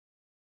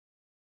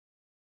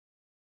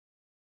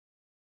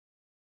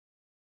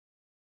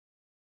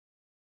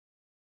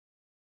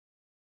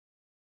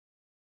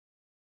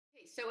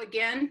So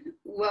again,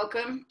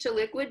 welcome to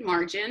Liquid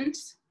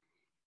Margins.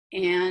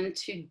 And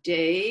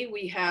today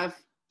we have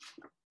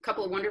a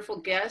couple of wonderful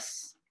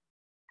guests,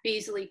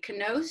 Beazley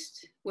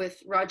Kanost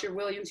with Roger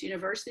Williams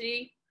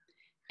University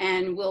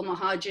and Wilma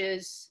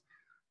Hodges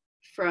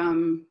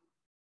from,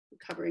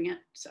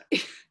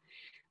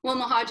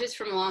 Wilma Hodges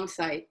from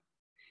Longsight.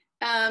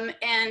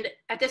 And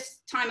at this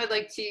time, I'd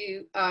like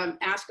to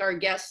ask our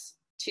guests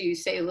to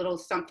say a little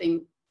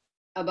something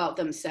about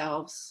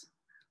themselves.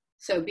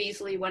 So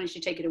Beazley, why don't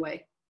you take it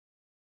away?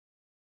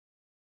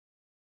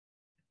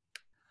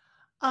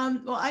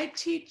 Well, I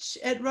teach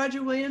at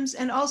Roger Williams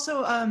and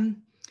also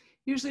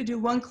usually do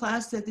one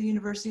class at the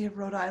University of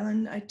Rhode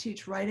Island. I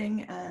teach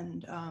writing,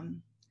 and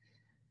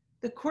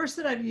the course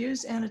that I've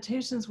used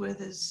annotations with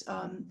is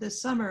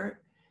this summer.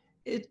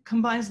 It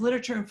combines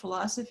literature and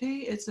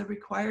philosophy. It's a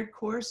required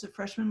course, a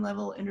freshman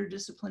level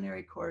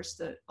interdisciplinary course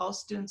that all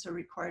students are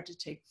required to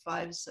take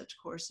 5 such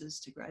courses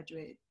to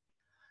graduate.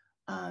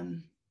 I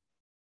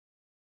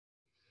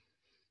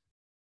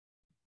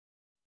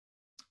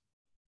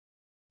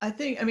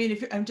mean,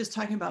 if I'm just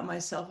talking about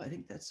myself, I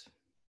think that's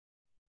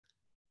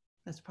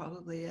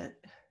probably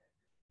it.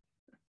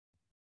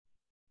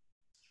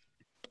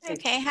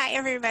 Okay, hi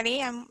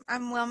everybody.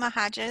 I'm Wilma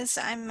Hodges.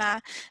 I'm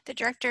the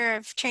Director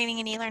of Training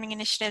and E-Learning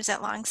Initiatives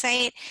at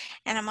Longsight,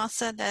 and I'm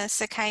also the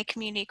Sakai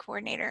Community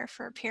Coordinator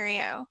for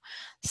Perio.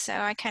 So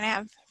I kind of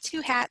have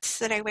 2 hats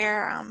that I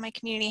wear, my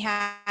community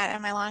hat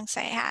and my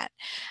Longsight hat.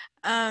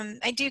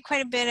 I do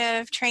quite a bit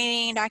of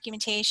training and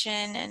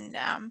documentation, and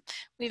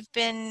we've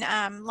been,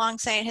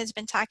 Longsight has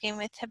been talking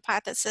with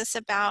Hypothesis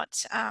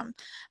about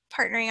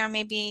partnering on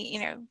maybe,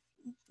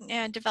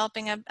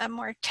 developing a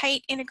more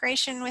tight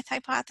integration with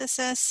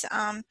Hypothesis.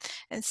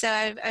 And so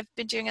I've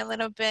been doing a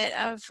little bit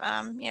of,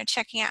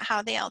 checking out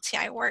how the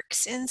LTI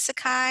works in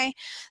Sakai.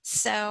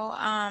 So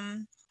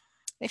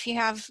if you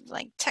have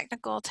like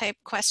technical type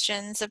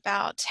questions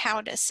about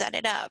how to set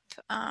it up,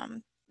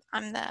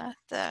 I'm the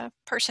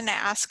person to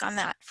ask on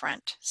that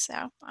front.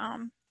 So I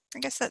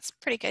guess that's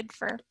pretty good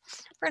for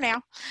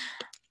now.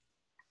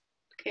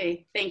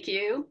 Okay, thank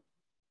you.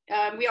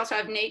 We also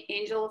have Nate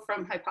Angel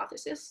from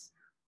Hypothesis.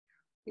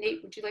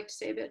 Nate, would you like to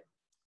say a bit?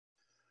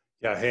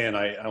 Yeah, hey, and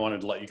I wanted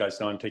to let you guys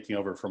know I'm taking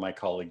over for my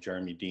colleague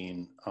Jeremy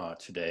Dean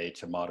today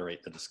to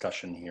moderate the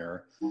discussion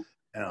here.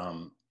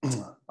 I'm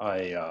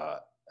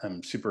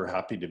super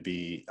happy to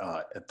be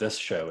at this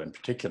show in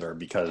particular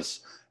because,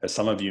 as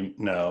some of you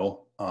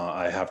know,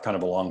 I have kind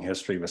of a long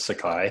history with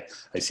Sakai.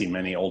 I see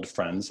many old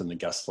friends in the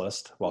guest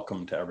list.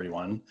 Welcome to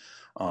everyone.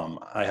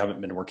 I haven't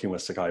been working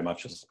with Sakai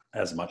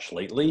as much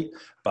lately,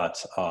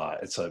 but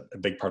it's a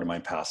big part of my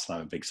past, and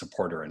I'm a big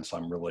supporter, and so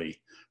I'm really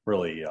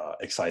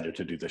excited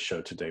to do this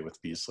show today with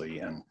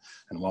Beazley and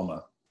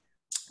Wilma.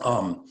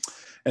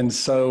 And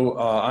so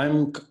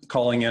I'm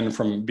calling in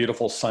from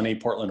beautiful sunny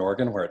Portland,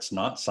 Oregon, where it's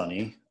not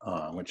sunny,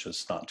 which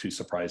is not too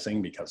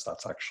surprising because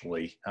that's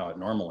actually how it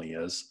normally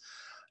is.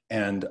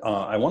 And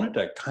I wanted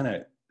to kind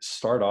of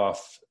start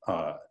off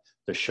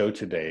the show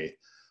today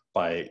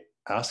by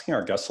asking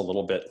our guests a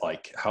little bit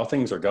like how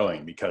things are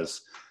going,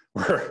 because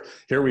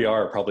here we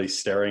are probably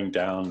staring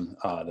down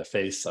the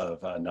face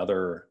of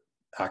another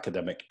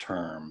academic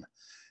term.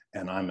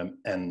 And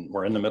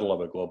we're in the middle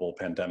of a global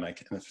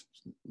pandemic, and if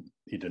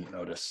you didn't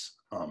notice,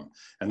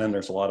 and then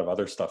there's a lot of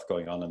other stuff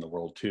going on in the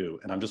world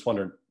too. And I'm just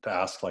wondering to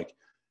ask, like,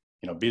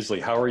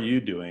 Beazley, how are you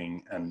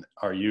doing? And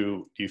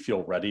do you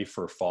feel ready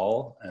for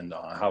fall? And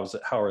how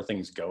are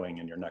things going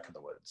in your neck of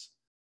the woods?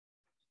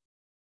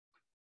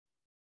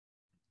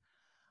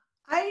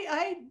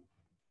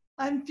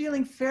 I'm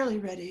feeling fairly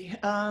ready.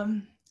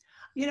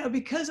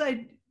 Because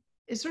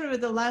it's sort of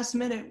at the last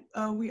minute,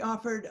 we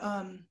offered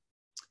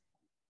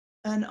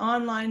an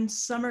online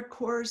summer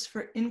course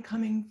for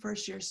incoming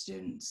first-year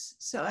students.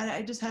 So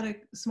I just had a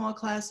small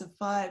class of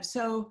 5.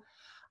 So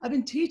I've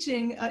been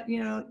teaching,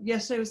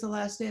 yesterday was the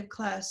last day of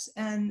class,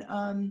 and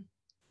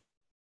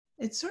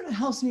it sort of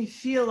helps me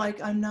feel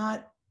like I'm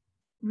not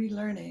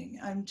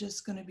relearning. I'm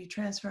just going to be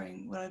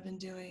transferring what I've been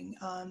doing.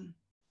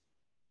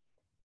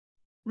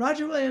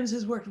 Roger Williams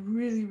has worked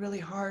really, really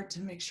hard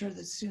to make sure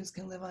that students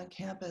can live on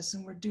campus,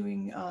 and we're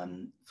doing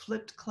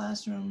flipped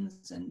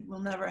classrooms, and we'll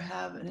never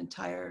have an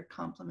entire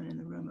complement in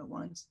the room at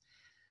once.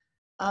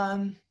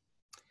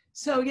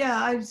 So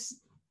yeah,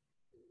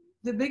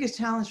 the biggest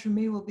challenge for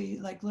me will be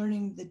like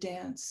learning the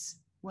dance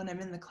when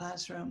I'm in the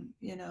classroom,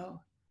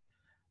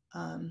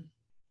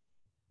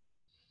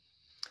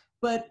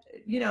 But,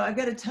 I've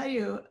got to tell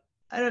you,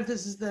 I don't know if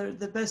this is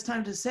the best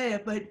time to say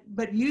it,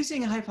 but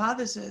using a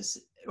Hypothesis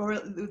or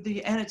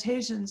the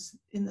annotations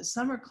in the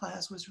summer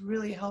class was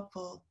really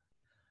helpful.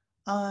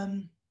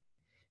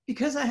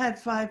 Because I had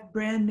 5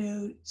 brand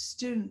new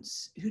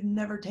students who'd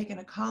never taken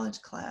a college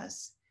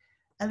class,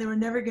 and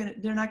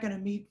they're not gonna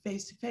meet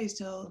face to face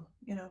till,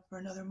 for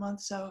another month.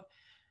 So,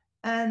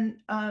 and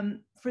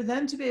for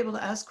them to be able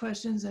to ask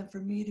questions and for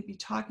me to be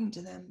talking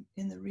to them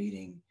in the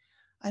reading,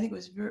 I think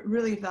was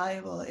really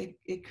valuable.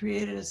 It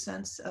created a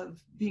sense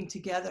of being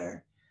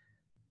together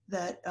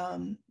that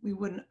we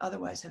wouldn't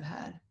otherwise have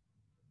had.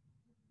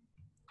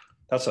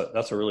 That's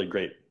a really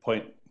great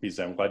point,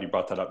 Beazley. I'm glad you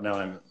brought that up.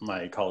 Now,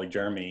 my colleague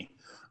Jeremy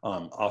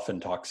often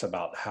talks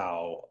about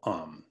how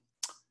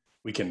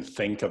we can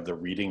think of the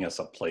reading as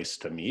a place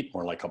to meet,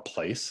 more like a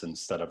place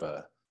instead of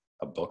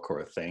a book or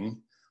a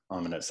thing.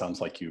 And it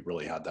sounds like you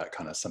really had that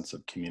kind of sense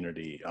of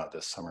community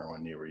this summer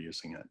when you were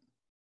using it.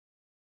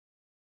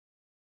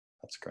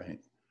 That's great.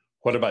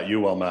 What about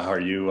you, Wilma?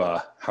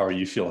 How are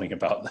you feeling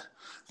about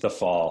the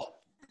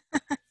fall?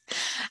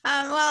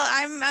 Well,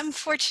 I'm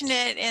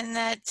fortunate in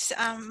that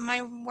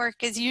my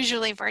work is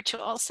usually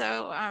virtual,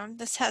 so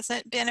this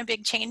hasn't been a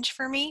big change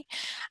for me.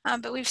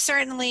 But we've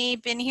certainly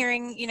been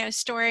hearing,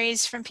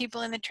 stories from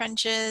people in the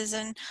trenches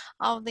and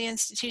all of the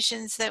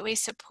institutions that we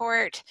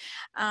support,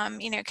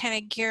 kind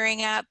of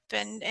gearing up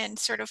and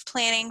sort of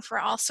planning for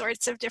all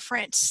sorts of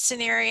different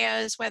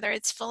scenarios, whether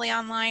it's fully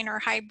online or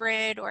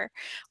hybrid or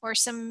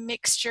some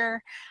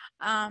mixture.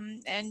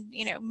 And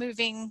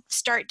moving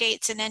start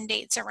dates and end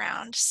dates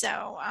around.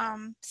 So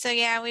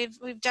yeah,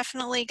 we've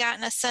definitely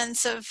gotten a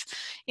sense of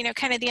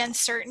kind of the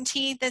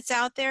uncertainty that's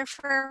out there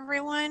for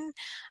everyone,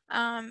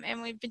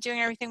 and we've been doing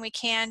everything we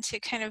can to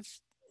kind of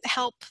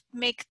help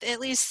make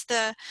at least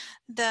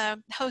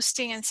the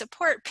hosting and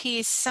support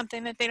piece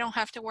something that they don't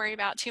have to worry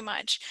about too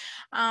much.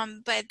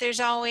 But there's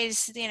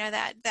always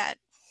that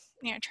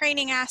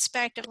training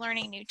aspect of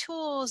learning new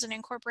tools and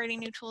incorporating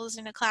new tools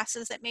into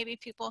classes that maybe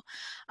people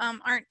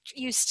aren't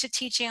used to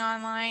teaching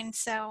online.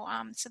 So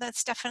so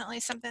that's definitely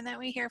something that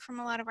we hear from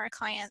a lot of our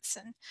clients,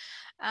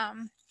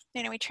 and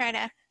we try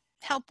to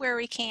help where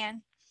we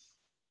can.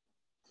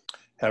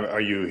 Are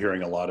you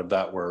hearing a lot of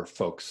that where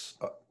folks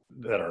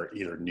that are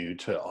either new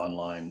to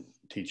online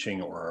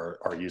teaching or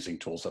are using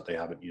tools that they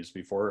haven't used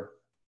before?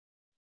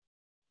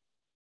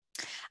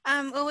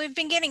 Well, we've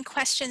been getting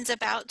questions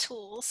about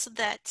tools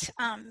that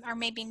are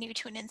maybe new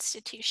to an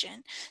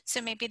institution.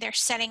 So maybe they're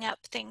setting up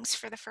things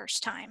for the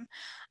first time,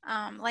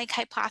 like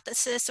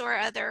Hypothesis or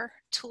other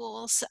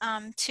tools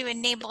to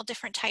enable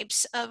different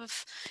types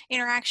of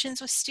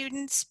interactions with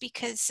students,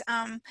 because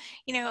a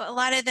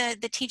lot of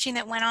the teaching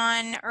that went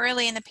on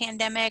early in the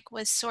pandemic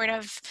was sort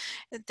of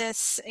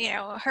this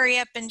hurry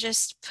up and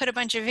just put a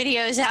bunch of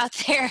videos out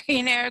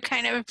there,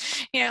 kind of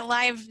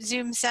live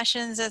Zoom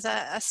sessions as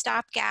a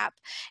stopgap.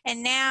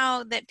 And now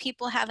that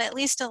people have at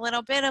least a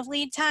little bit of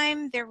lead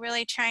time, they're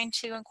really trying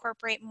to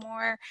incorporate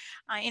more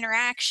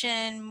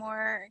interaction,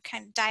 more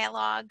kind of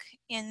dialogue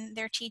in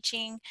their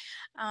teaching,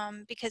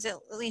 because at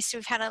least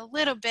we've had a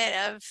little bit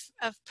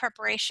of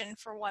preparation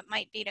for what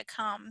might be to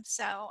come.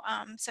 So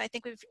so I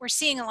think we're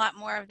seeing a lot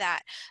more of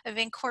that, of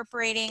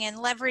incorporating and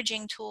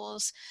leveraging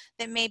tools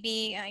that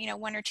maybe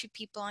one or two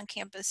people on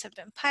campus have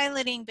been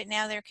piloting, but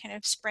now they're kind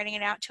of spreading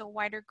it out to a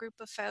wider group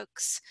of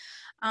folks.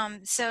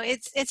 So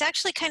it's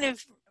actually kind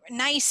of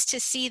nice to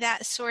see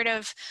that sort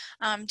of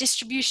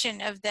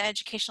distribution of the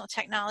educational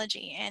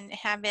technology and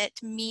have it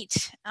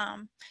meet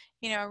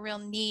a real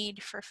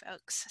need for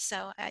folks.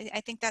 So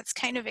I think that's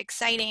kind of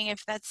exciting,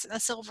 if that's a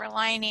silver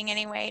lining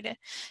anyway, to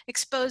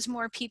expose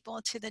more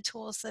people to the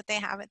tools that they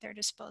have at their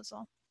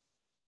disposal.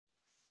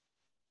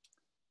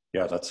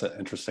 Yeah, that's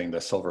interesting, the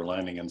silver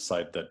lining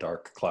inside the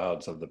dark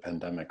clouds of the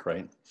pandemic,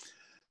 right?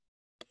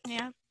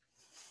 Yeah.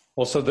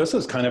 Well, so this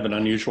is kind of an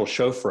unusual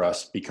show for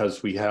us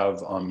because we have,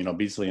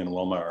 Beazley and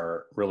Wilma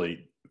are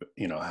really,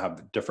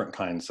 have different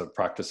kinds of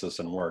practices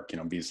and work.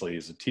 Beazley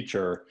is a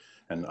teacher,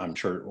 and I'm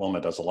sure Wilma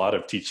does a lot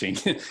of teaching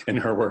in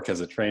her work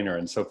as a trainer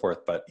and so forth,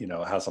 but,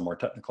 has a more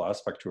technical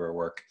aspect to her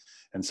work.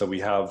 And so we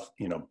have,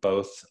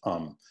 both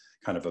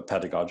kind of a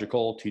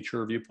pedagogical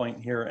teacher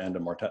viewpoint here and a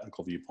more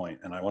technical viewpoint.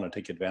 And I want to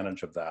take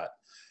advantage of that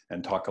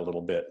and talk a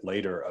little bit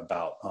later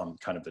about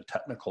kind of the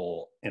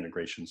technical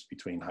integrations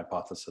between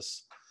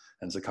Hypothesis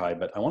and Sakai.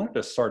 But I wanted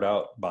to start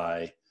out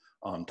by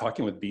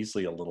talking with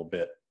Beazley a little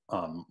bit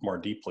more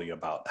deeply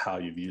about how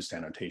you've used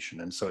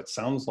annotation. And so it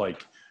sounds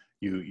like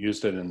you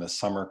used it in the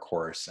summer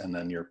course and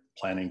then you're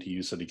planning to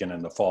use it again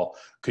in the fall.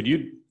 Could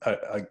you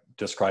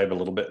describe a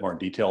little bit more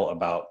detail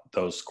about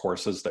those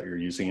courses that you're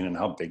using and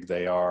how big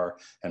they are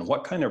and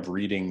what kind of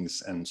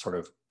readings and sort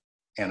of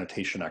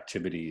annotation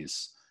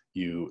activities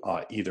you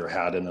either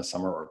had in the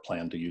summer or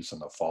plan to use in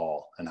the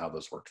fall, and how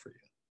those worked for you?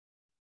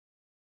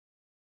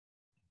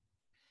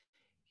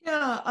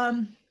 Yeah,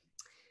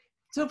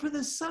 so for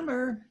the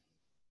summer,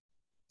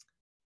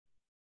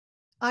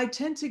 I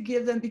tend to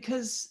give them,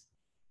 because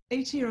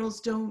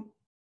 18-year-olds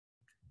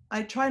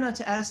I try not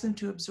to ask them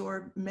to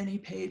absorb many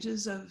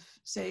pages of,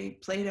 say,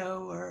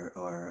 Plato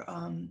or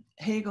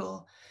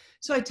Hegel.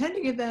 So I tend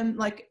to give them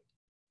like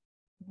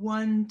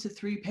 1 to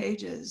 3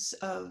 pages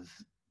of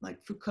like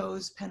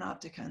Foucault's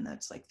Panopticon,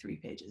 that's like 3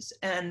 pages.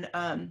 And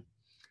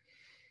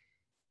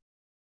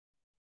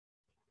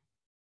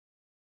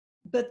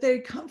but they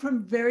come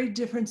from very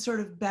different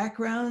sort of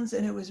backgrounds,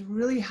 and it was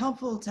really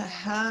helpful to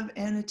have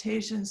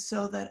annotations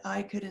so that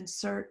I could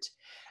insert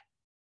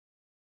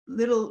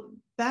little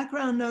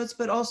background notes,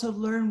 but also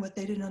learn what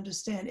they didn't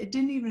understand. It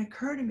didn't even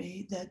occur to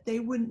me that they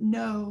wouldn't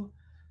know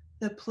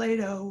that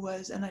Plato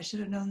was, and I should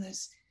have known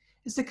this,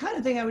 it's the kind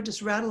of thing I would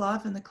just rattle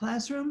off in the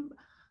classroom,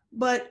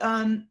 but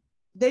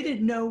they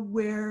didn't know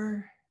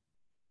where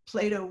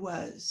Plato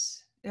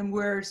was and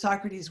where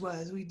Socrates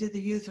was. We did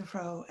the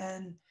Euthyphro,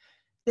 and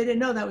they didn't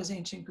know that was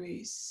ancient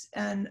Greece.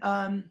 And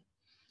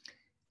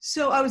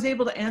so I was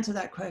able to answer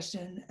that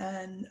question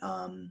and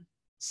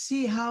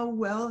see how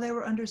well they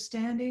were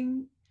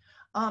understanding,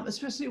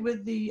 especially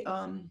with the,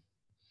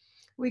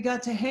 we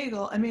got to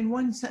Hegel. I mean,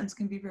 one sentence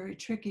can be very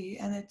tricky,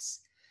 and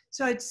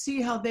so I'd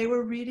see how they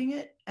were reading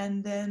it,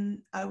 and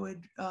then I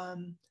would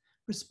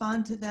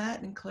respond to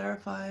that and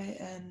clarify,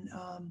 and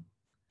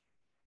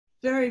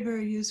very,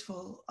 very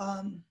useful.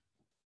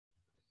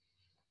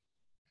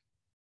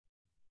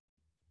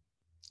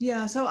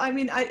 Yeah, so I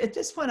mean, at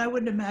this point, I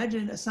wouldn't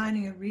imagine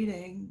assigning a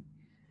reading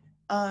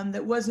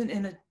that wasn't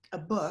in a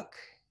book,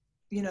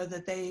 you know,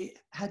 that they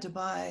had to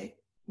buy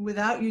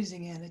without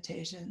using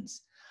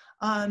annotations,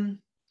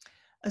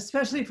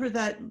 especially for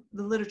the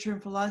literature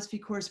and philosophy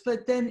course.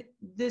 But then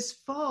this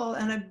fall,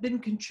 and I've been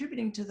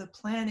contributing to the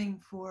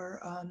planning for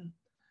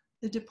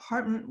the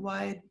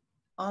department-wide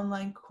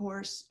online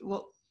course.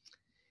 Well,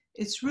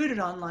 it's rooted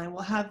online.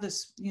 We'll have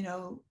this, you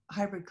know,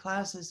 hybrid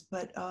classes,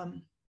 but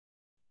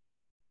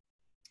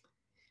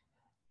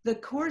the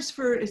course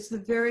it's the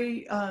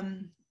very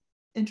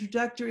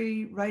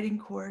introductory writing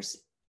course.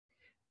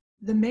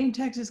 The main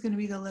text is going to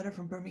be the letter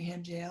from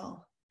Birmingham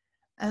jail.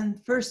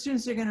 And first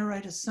students are going to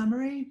write a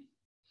summary,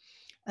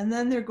 and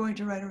then they're going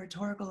to write a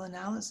rhetorical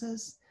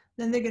analysis.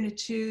 Then they're going to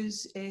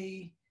choose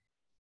a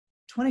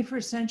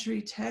 21st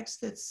century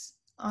text that's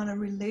on a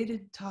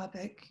related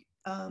topic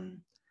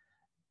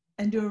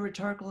and do a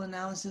rhetorical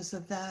analysis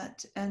of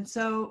that. And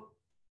so,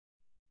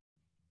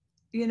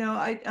 you know,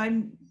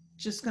 I'm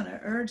just going to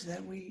urge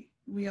that we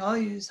all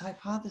use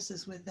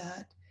hypothesis with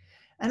that.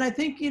 And I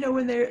think, you know,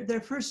 when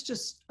they're first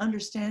just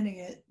understanding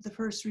it, the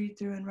first read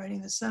through and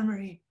writing the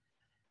summary,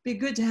 be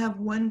good to have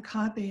one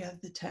copy of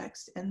the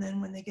text. And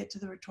then when they get to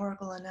the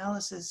rhetorical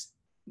analysis,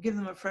 give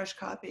them a fresh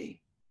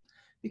copy,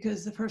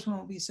 because the first one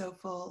will be so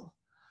full.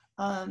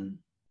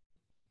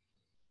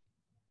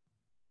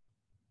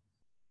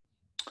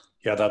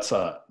 Yeah, that's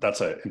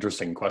an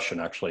interesting question,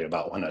 actually,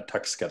 about when a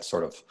text gets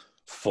sort of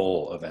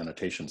full of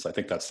annotations. I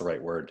think that's the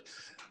right word.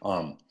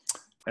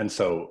 And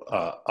so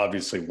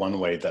obviously one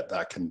way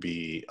that can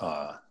be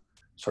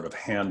sort of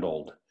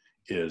handled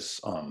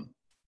is,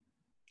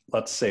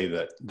 let's say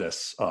that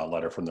this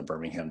letter from the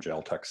Birmingham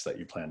jail text that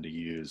you plan to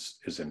use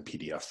is in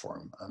PDF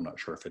form. I'm not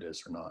sure if it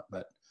is or not,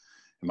 but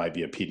it might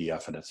be a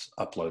PDF and it's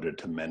uploaded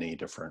to many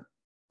different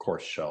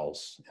course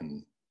shells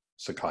in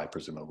Sakai,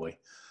 presumably.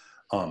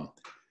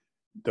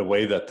 The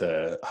way that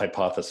the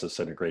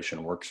hypothesis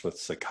integration works with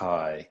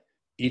Sakai,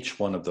 each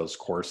one of those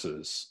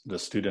courses, the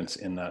students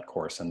in that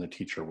course and the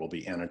teacher will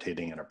be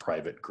annotating in a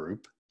private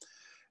group.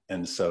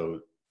 And so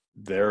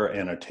their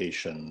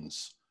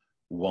annotations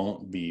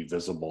won't be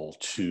visible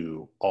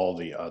to all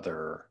the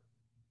other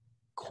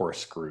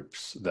course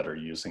groups that are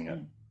using it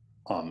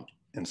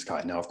in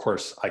Sakai. Now, of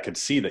course, I could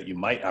see that you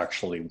might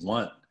actually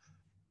want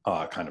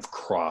kind of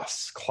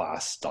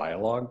cross-class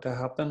dialogue to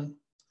happen,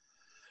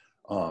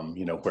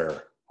 you know,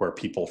 where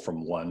people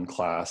from one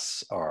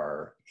class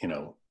are, you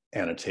know,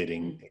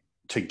 annotating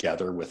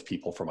together with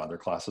people from other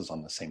classes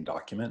on the same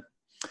document.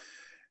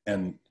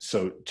 And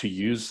so to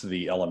use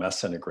the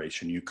LMS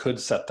integration, you could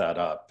set that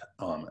up.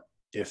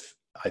 If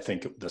I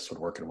think this would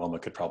work, and Wilma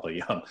could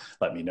probably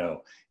let me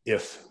know,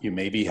 if you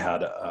maybe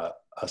had a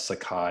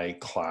Sakai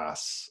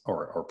class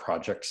or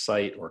project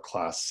site or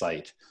class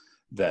site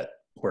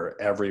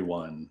where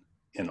everyone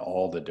in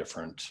all the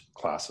different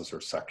classes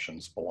or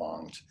sections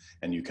belonged,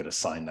 and you could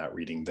assign that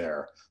reading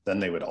there, then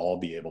they would all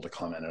be able to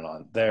comment it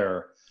on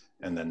there,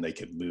 and then they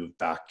could move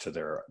back to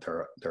their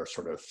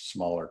sort of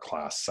smaller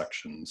class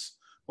sections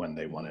when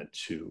they wanted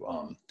to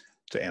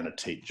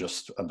annotate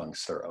just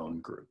amongst their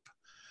own group.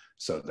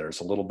 So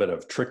there's a little bit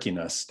of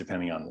trickiness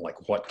depending on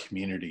like what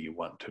community you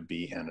want to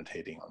be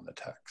annotating on the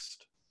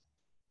text.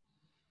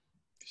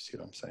 You see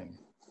what I'm saying?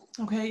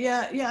 Okay,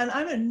 yeah, and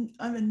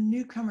I'm a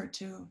newcomer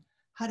to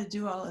how to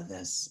do all of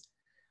this.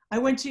 I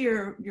went to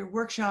your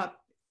workshop,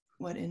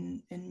 what,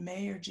 in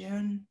May or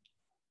June?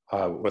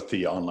 With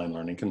the Online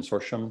Learning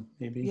Consortium,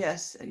 maybe?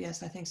 Yes,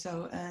 I think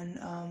so.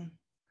 And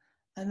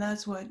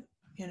that's what,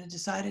 you know,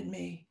 decided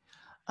me.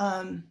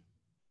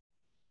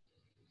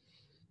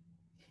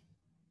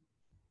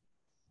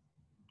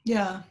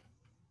 Yeah,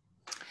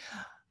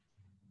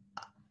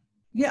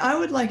 I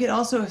would like it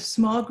also if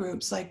small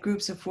groups, like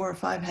groups of 4 or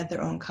 5, had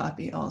their own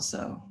copy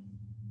also.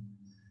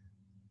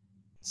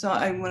 So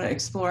I want to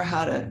explore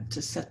how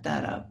to set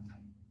that up.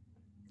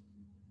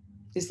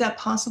 Is that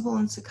possible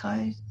in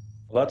Sakai?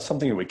 Well, that's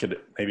something that we could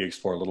maybe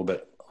explore a little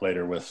bit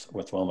later with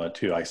Wilma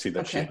too. I see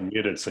that she's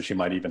unmuted, so she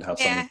might even have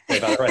something to say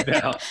about it right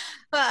now.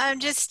 Well, I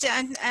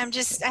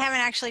haven't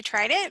actually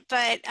tried it,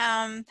 but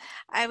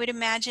I would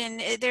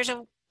imagine there's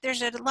a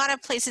lot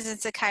of places in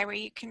Sakai where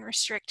you can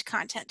restrict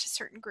content to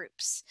certain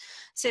groups.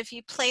 So if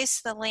you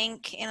place the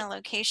link in a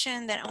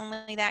location that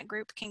only that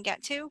group can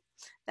get to,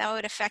 that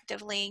would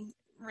effectively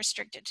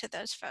restrict it to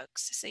those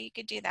folks. So you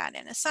could do that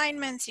in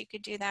assignments, you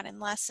could do that in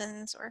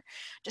lessons or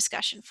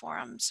discussion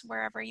forums,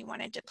 wherever you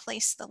wanted to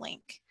place the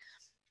link.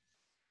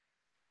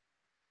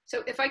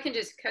 So if I can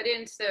just cut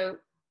in, so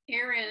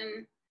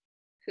Erin,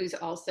 who's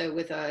also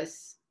with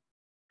us,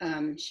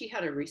 she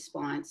had a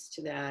response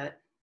to that.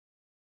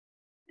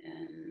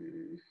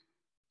 And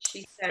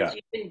she said,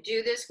 you can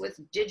do this with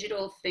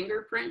digital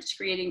fingerprints,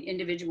 creating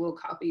individual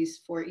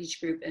copies for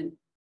each group. And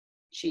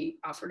she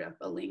offered up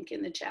a link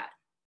in the chat.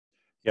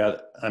 Yeah,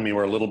 I mean,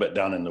 we're a little bit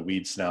down in the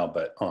weeds now,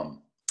 but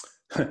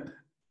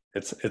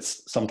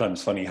it's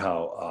sometimes funny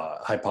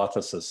how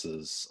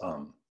hypothesis's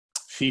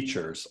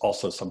features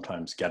also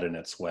sometimes get in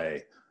its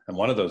way. And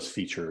one of those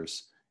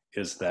features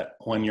is that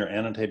when you're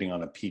annotating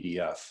on a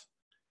PDF,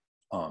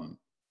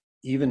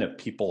 even if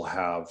people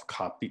have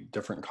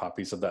different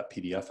copies of that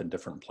PDF in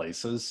different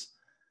places,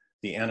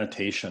 the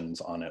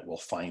annotations on it will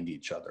find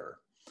each other.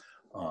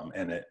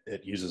 And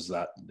it uses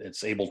that,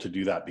 it's able to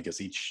do that because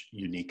each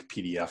unique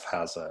PDF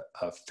has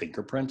a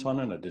fingerprint on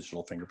it, a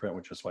digital fingerprint,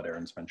 which is what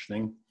Erin's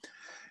mentioning.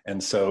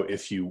 And so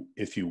if you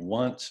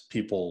want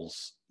people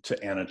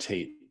to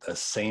annotate the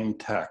same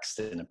text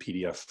in a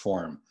PDF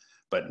form,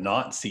 but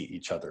not see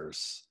each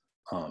other's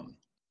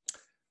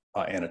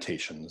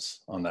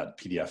annotations on that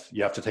PDF,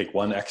 you have to take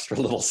one extra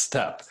little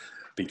step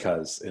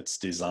because it's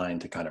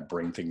designed to kind of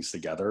bring things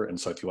together. And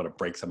so if you want to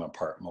break them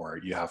apart more,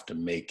 you have to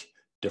make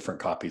different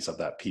copies of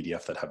that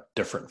PDF that have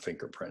different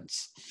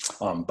fingerprints.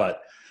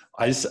 But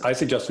I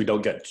suggest we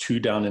don't get too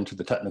down into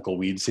the technical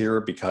weeds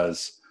here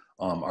because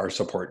our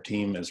support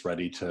team is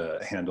ready to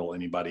handle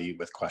anybody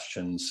with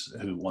questions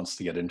who wants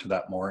to get into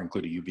that more,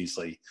 including you,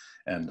 Beazley.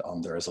 And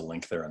there is a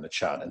link there in the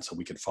chat. And so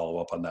we could follow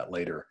up on that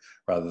later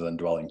rather than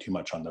dwelling too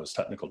much on those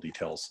technical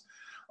details.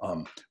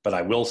 But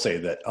I will say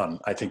that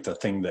I think the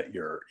thing that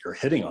you're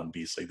hitting on,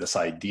 Beazley, this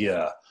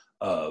idea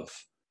of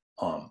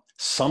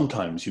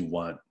sometimes you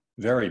want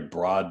very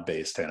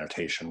broad-based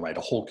annotation, right?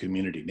 A whole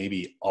community,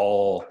 maybe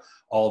all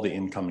the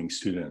incoming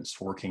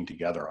students working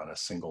together on a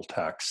single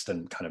text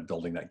and kind of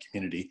building that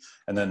community.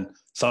 And then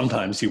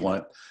sometimes you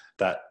want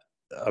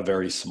a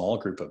very small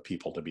group of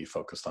people to be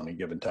focused on a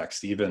given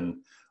text,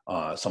 even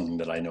something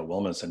that I know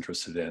Wilma's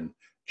interested in,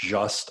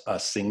 just a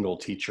single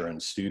teacher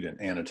and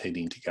student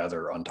annotating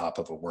together on top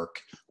of a work,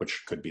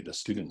 which could be the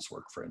student's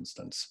work, for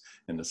instance,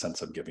 in the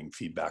sense of giving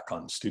feedback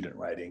on student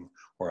writing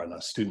or on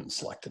a student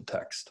selected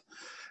text.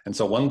 And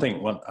so one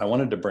thing, I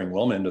wanted to bring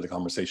Wilma into the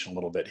conversation a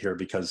little bit here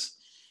because,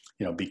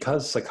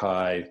 because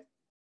Sakai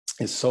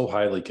is so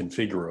highly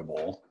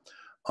configurable,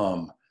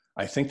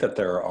 I think that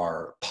there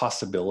are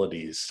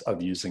possibilities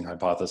of using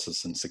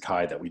hypothesis in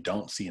Sakai that we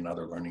don't see in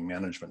other learning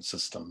management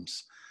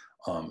systems,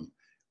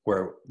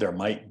 where there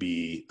might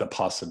be the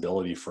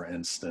possibility, for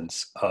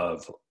instance,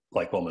 of,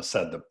 like Wilma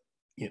said,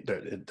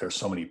 there's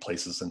so many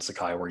places in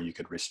Sakai where you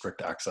could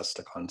restrict access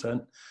to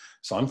content.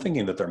 So I'm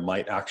thinking that there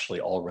might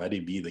actually already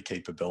be the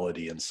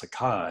capability in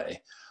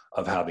Sakai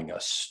of having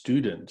a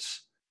student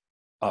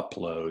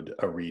upload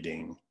a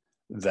reading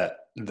that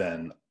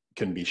then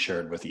can be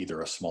shared with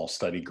either a small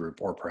study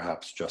group or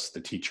perhaps just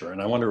the teacher.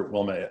 And I wonder,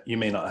 Wilma, you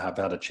may not have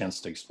had a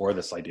chance to explore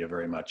this idea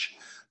very much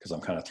because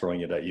I'm kind of throwing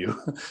it at you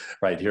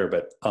right here,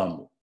 but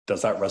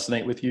does that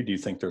resonate with you? Do you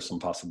think there's some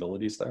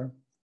possibilities there?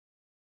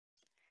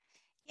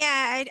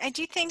 Yeah, I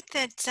do think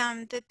that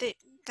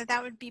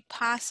that would be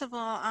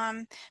possible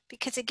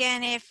because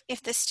again,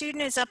 if the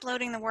student is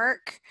uploading the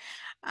work,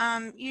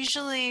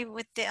 usually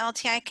with the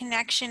LTI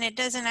connection, it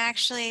doesn't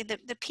actually,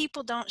 the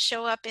people don't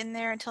show up in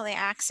there until they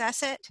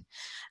access it.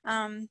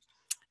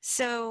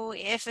 So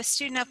if a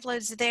student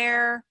uploads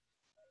their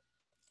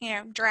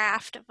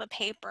draft of a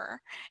paper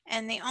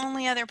and the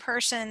only other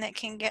person that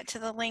can get to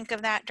the link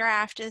of that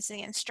draft is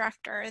the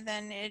instructor,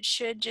 then it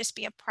should just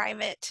be a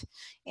private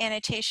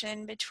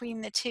annotation between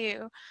the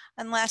two,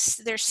 unless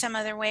there's some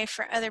other way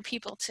for other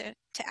people to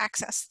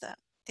access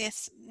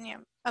this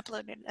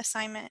uploaded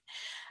assignment.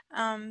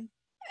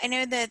 I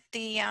know that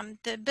the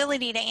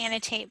ability to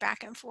annotate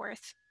back and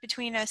forth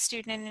between a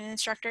student and an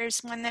instructor is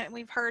one that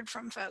we've heard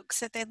from folks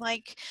that they'd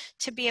like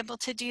to be able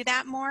to do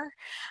that more,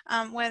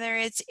 whether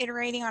it's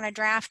iterating on a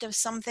draft of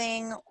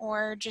something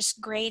or just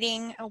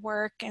grading a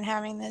work and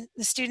having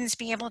the students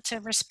be able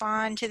to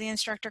respond to the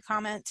instructor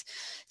comments.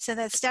 So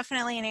that's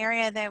definitely an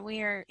area that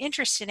we are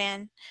interested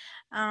in,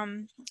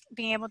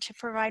 being able to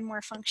provide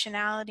more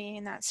functionality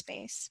in that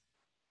space.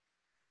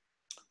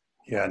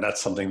 Yeah, and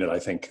that's something that I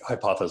think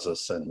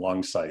Hypothesis and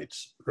Longsight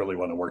really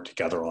want to work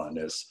together on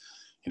is,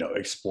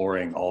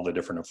 exploring all the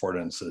different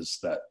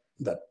affordances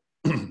that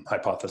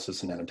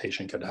Hypothesis and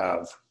annotation could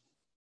have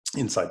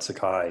inside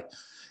Sakai.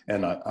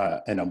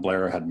 And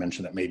Blair had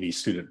mentioned that maybe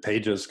student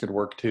pages could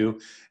work too.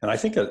 And I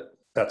think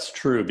that's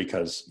true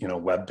because,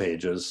 web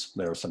pages,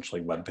 they're essentially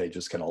web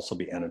pages, can also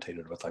be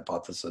annotated with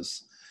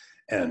Hypothesis.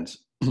 And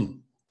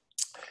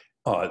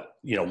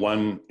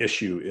one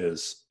issue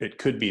is it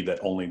could be that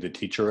only the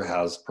teacher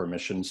has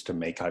permissions to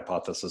make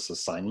Hypothesis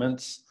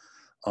assignments.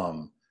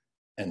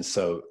 And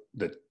so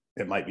that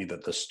it might be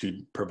that the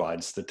student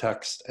provides the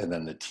text and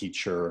then the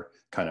teacher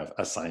kind of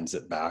assigns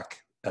it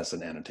back as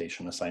an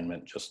annotation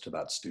assignment just to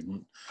that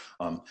student.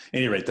 At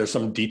any rate, there's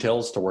some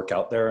details to work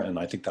out there. And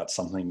I think that's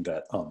something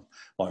that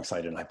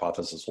Longsight and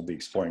Hypothesis will be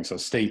exploring. So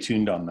stay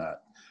tuned on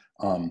that.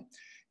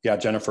 Yeah,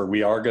 Jennifer,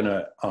 we are going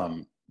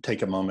to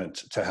take a moment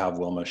to have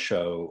Wilma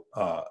show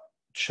how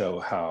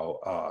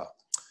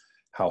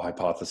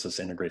hypothesis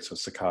integrates with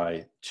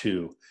Sakai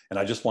too. And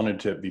I just wanted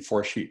to,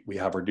 before we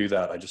have her do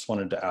that, I just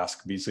wanted to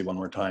ask Beazley one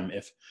more time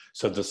if,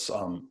 so this,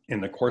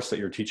 in the course that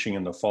you're teaching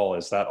in the fall,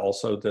 is that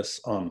also this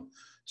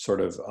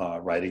sort of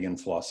writing and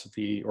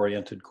philosophy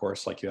oriented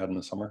course like you had in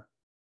the summer?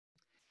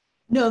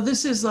 No,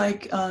 this is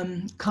like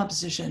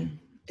composition.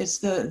 It's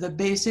the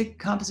basic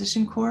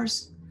composition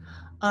course.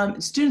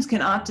 Students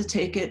can opt to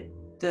take it.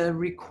 The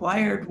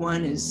required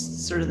one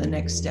is sort of the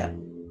next step.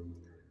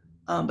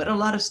 But a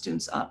lot of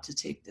students opt to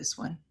take this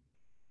one.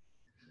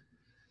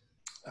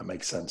 That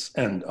makes sense.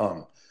 And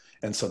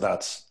so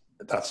that's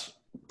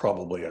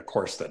probably a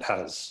course that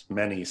has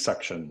many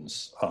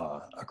sections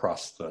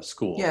across the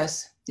school.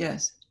 Yes,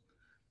 yes.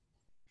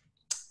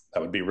 That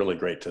would be really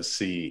great to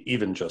see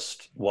even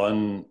just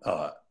one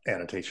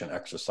annotation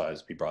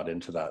exercise be brought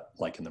into that,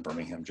 like in the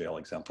Birmingham jail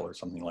example or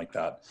something like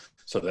that,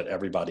 so that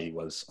everybody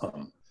was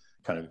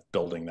kind of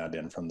building that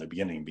in from the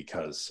beginning,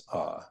 because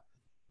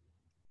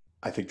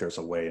I think there's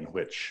a way in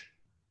which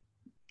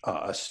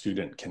a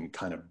student can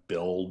kind of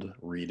build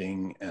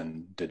reading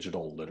and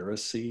digital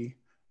literacy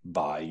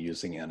by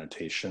using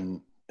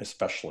annotation,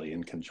 especially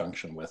in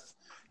conjunction with,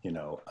 you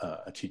know,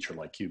 a teacher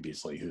like you,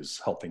 Beazley, who's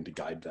helping to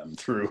guide them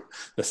through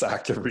this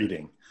act of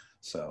reading.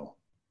 So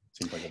it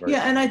seems like a very—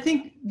 Yeah, and I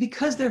think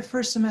because they're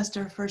first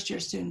semester, first year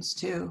students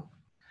too,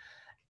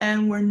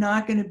 and we're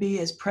not going to be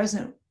as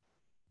present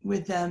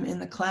with them in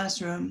the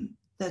classroom,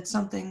 that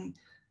something,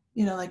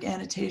 you know, like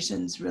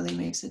annotations really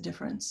makes a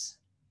difference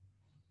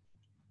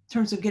in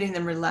terms of getting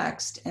them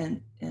relaxed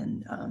and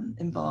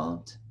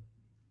involved.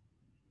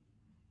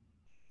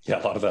 Yeah,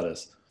 a lot of that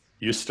is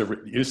used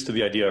to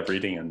the idea of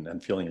reading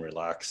and feeling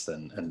relaxed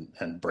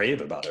and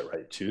brave about it,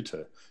 right? Too,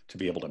 to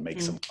be able to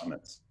make some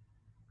comments.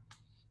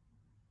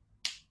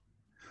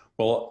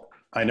 Well,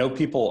 I know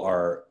people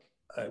are,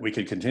 we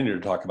could continue to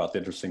talk about the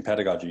interesting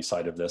pedagogy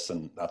side of this,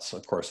 and that's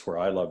of course where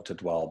I love to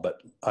dwell,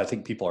 but I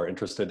think people are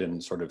interested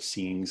in sort of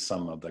seeing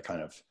some of the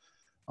kind of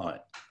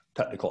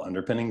technical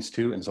underpinnings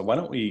too. And so why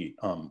don't we,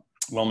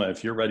 Wilma,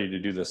 if you're ready to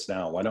do this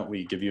now, why don't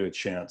we give you a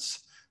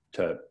chance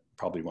to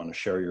probably want to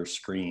share your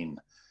screen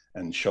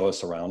and show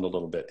us around a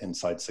little bit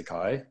inside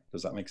Sakai.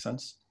 Does that make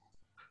sense?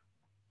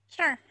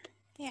 Sure.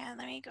 Yeah,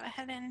 let me go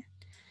ahead and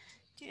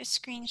do a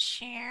screen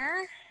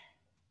share.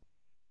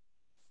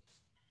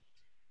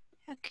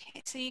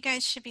 Okay, so you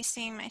guys should be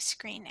seeing my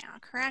screen now,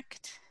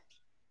 correct?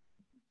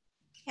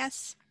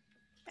 Yes?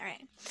 All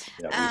right.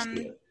 Yeah, we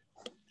see it.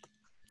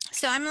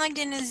 So I'm logged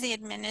in as the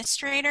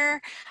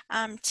administrator.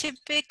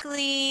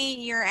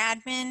 Typically, your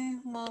admin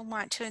will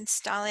want to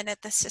install it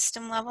at the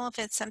system level if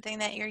it's something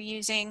that you're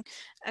using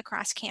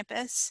across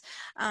campus.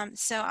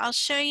 So I'll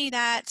show you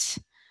that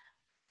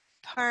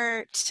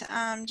part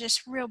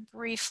just real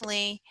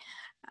briefly.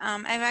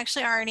 I've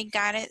actually already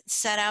got it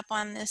set up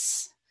on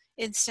this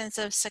instance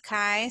of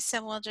Sakai,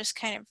 so we'll just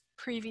kind of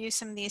preview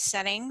some of these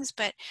settings.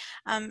 But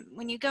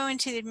when you go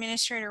into the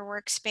administrator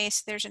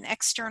workspace, there's an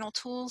external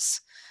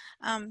tools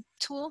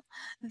tool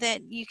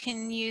that you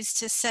can use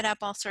to set up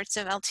all sorts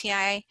of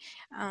LTI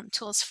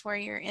tools for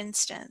your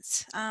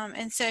instance.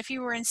 And so if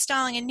you were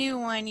installing a new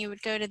one, you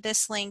would go to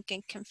this link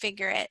and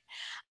configure it.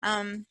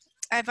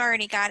 I've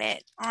already got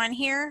it on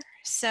here,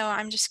 so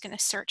I'm just going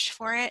to search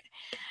for it.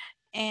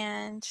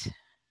 And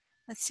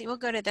let's see, we'll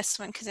go to this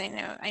one because I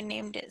know I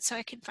named it so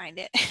I could find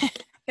it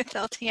with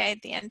LTI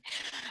at the end.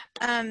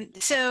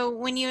 So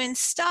when you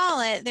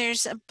install it,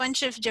 there's a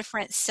bunch of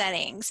different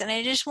settings, and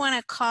I just want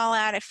to call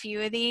out a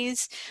few of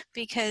these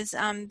because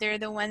they're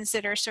the ones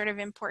that are sort of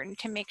important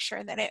to make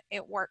sure that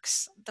it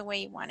works the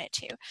way you want it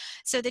to.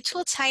 So the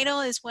tool title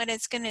is what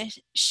it's going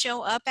to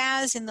show up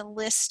as in the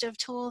list of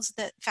tools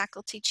that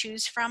faculty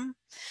choose from.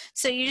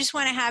 So you just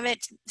want to have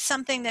it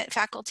something that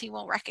faculty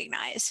will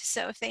recognize.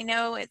 So if they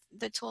know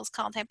the tool is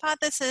called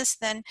hypothesis,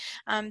 then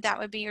that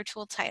would be your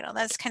tool title.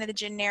 That's kind of the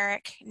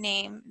generic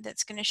name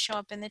that's going to show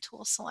up in the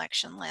tool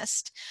selection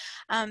list.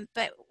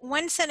 But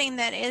one setting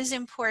that is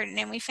important,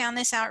 and we found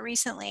this out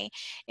recently,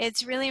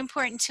 it's really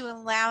important to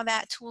allow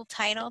that tool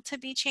title to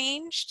be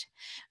changed,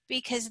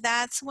 because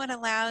that's what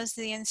allows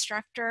the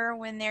instructor,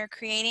 when they're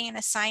creating an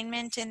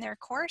assignment in their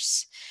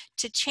course,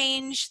 to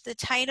change the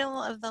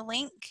title of the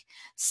link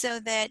so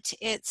that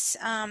it's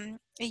a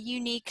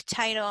unique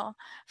title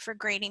for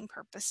grading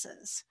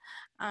purposes.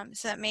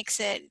 So that makes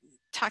it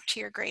talk to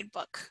your grade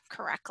book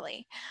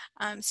correctly.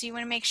 So you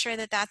want to make sure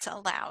that that's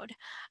allowed.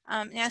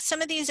 Now,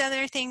 some of these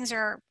other things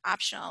are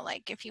optional,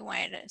 like if you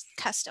wanted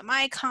a custom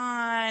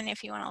icon,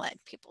 if you want to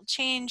let people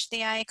change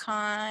the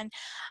icon,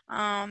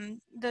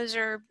 those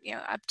are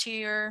up to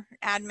your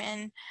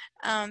admin.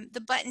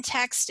 The button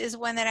text is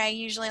one that I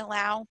usually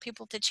allow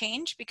people to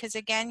change because,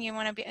 again, you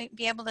want to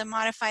be able to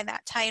modify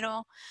that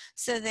title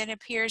so that it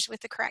appears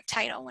with the correct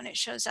title when it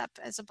shows up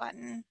as a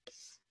button.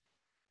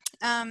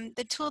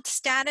 the tool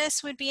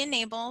status would be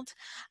enabled.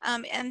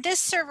 And this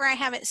server, I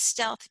have it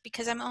stealth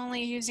because I'm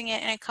only using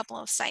it in a couple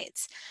of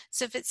sites.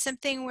 So if it's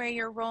something where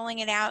you're rolling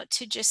it out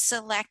to just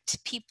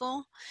select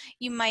people,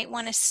 you might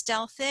want to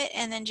stealth it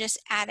and then just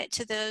add it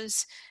to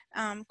those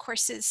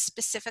courses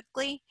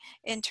specifically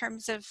in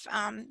terms of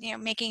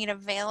making it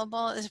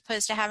available as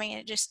opposed to having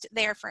it just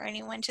there for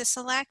anyone to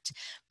select.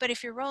 But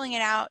if you're rolling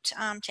it out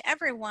to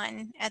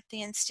everyone at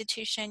the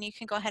institution, you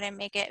can go ahead and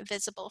make it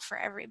visible for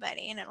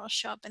everybody and it'll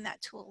show up in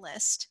that tool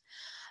list.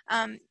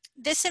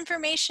 This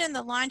information,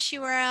 the launch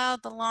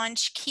URL, the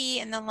launch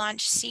key, and the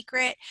launch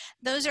secret,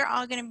 those are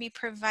all going to be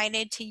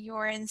provided to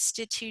your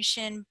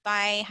institution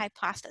by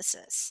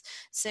hypothesis.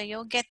 So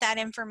you'll get that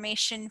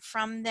information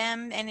from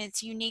them and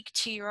it's unique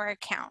to your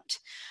account.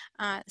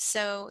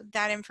 So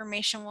that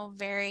information will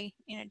vary,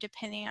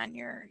 depending on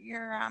your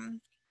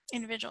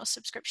individual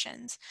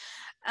subscriptions.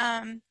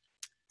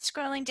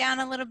 Scrolling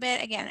down a little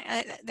bit, again,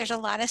 there's a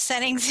lot of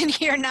settings in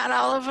here, not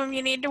all of them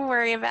you need to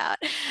worry about.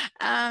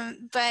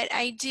 But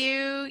I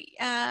do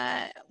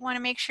want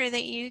to make sure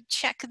that you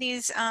check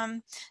these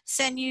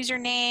send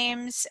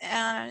usernames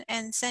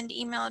and send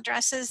email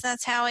addresses.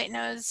 That's how it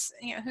knows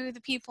who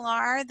the people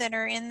are that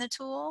are in the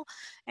tool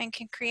and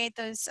can create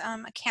those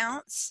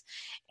accounts.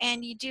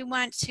 And you do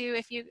want to,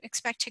 if you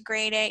expect to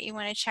grade it, you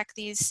want to check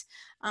these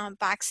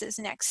boxes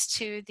next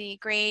to the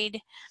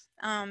grade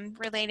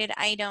related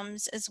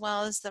items as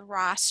well as the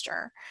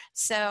roster.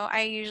 So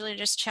I usually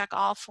just check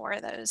all 4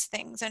 of those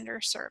things under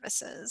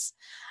services.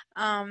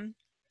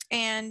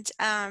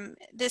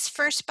 This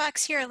first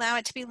box here, allow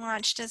it to be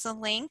launched as a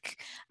link.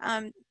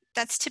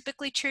 That's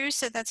typically true,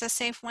 so that's a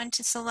safe one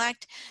to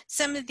select.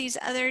 Some of these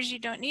others you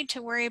don't need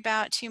to worry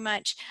about too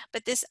much,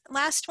 but this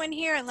last one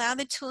here, allow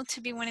the tool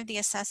to be one of the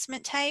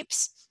assessment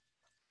types.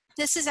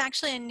 This is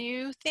actually a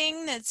new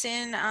thing that's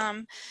in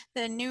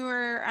the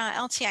newer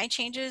LTI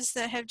changes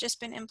that have just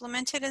been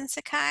implemented in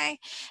Sakai.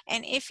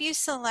 And if you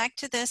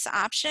select this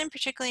option,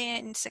 particularly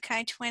in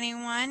Sakai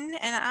 21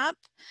 and up,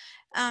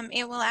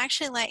 it will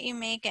actually let you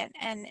make it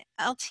an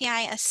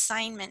LTI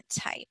assignment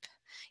type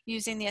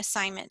using the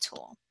assignment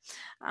tool.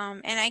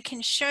 And I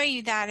can show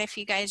you that if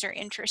you guys are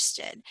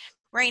interested.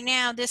 Right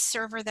now, this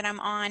server that I'm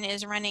on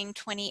is running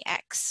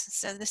 20x.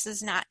 So this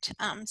is not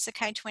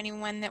Sakai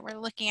 21 that we're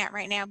looking at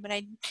right now, but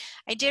I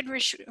did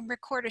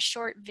record a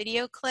short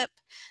video clip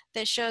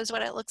that shows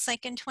what it looks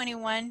like in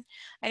 21.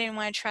 I didn't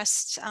want to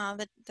trust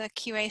the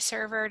QA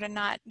server to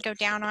not go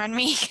down on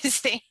me because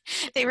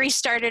they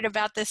restarted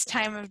about this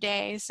time of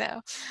day.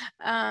 So,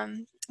 but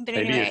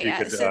maybe anyway, if you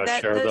could so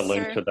share the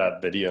link to that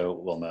video,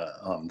 Wilma,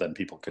 then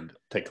people could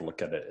take a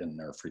look at it in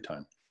their free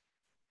time.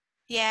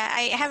 Yeah,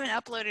 I haven't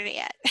uploaded it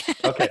yet.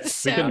 Okay,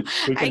 So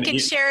I can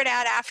share it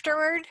out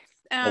afterward.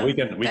 Well, we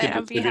can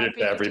distribute it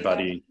to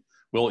everybody.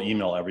 We'll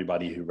email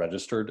everybody who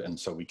registered, and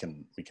so we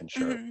can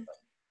share it.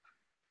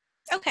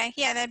 Okay,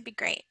 yeah, that'd be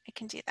great. I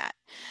can do that.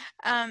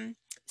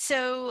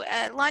 So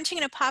launching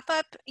in a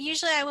pop-up,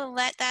 usually I will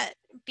let that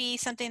be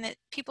something that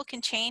people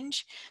can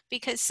change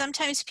because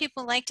sometimes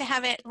people like to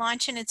have it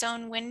launch in its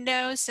own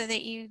window so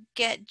that you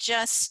get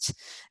just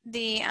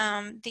the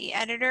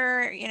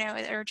editor,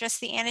 or just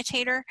the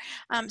annotator.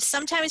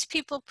 Sometimes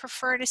people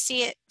prefer to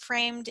see it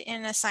framed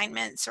in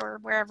assignments or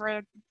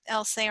wherever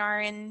else they are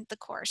in the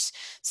course.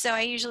 So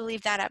I usually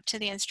leave that up to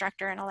the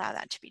instructor and allow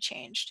that to be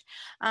changed.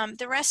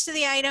 The rest of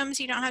the items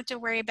you don't have to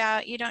worry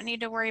about. You don't need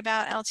to worry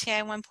about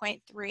LTI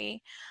 1.3.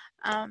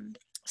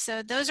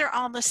 So those are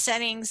all the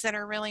settings that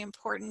are really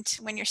important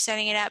when you're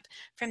setting it up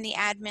from the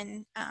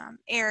admin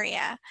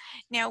area.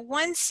 Now,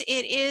 once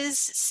it is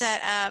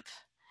set up,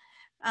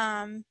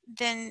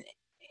 then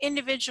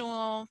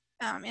individual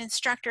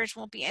instructors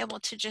will be able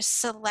to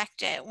just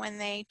select it when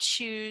they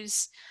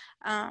choose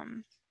a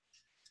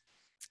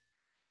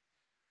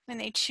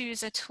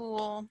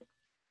tool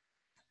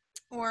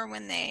or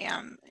when they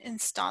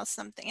install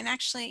something. And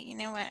actually, you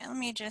know what,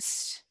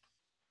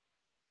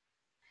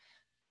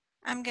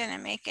 I'm gonna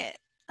make it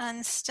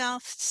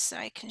unstealthed so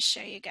I can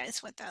show you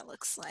guys what that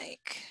looks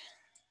like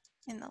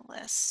in the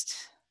list.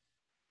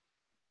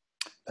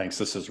 Thanks,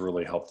 this is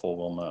really helpful,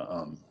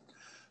 Wilma.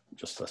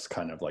 Just this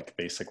kind of like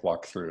basic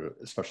walkthrough,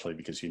 especially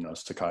because you know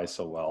Sakai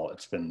so well.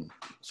 It's been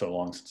so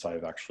long since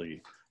I've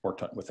actually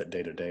worked with it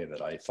day to day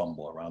that I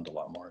fumble around a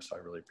lot more, so I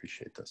really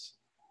appreciate this.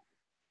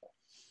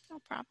 No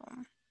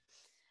problem.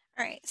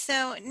 All right,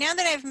 so now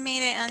that I've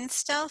made it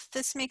unstealth,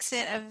 this makes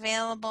it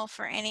available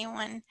for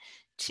anyone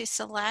to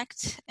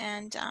select,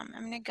 and I'm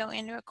going to go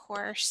into a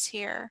course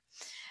here.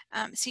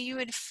 So you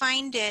would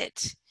find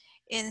it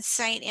in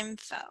site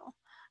info.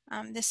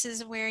 This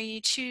is where you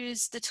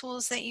choose the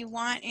tools that you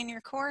want in your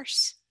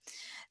course.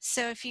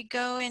 So if you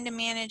go into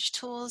manage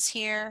tools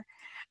here,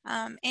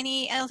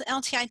 any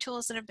LTI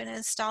tools that have been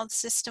installed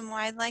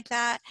system-wide like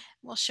that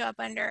will show up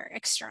under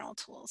external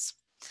tools.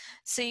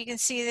 So you can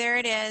see there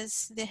it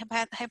is, the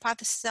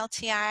hypothesis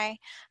LTI,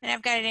 and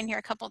I've got it in here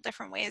a couple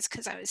different ways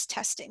because I was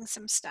testing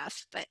some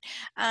stuff. But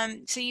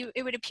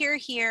it would appear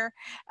here.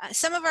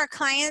 Some of our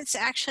clients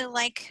actually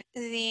like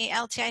the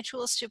LTI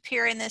tools to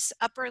appear in this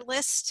upper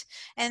list,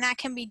 and that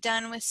can be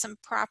done with some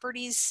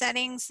properties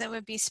settings that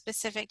would be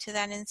specific to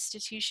that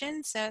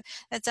institution. So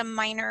that's a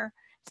minor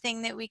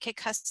thing that we could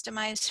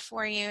customize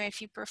for you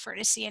if you prefer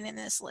to see it in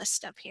this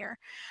list up here.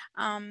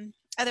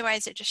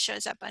 Otherwise, it just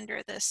shows up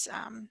under this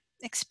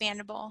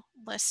expandable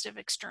list of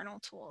external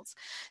tools.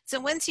 So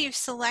once you've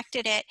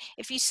selected it,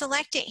 if you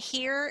select it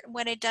here,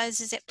 what it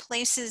does is it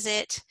places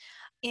it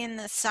in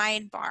the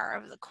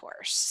sidebar of the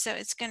course. So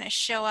it's going to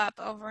show up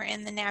over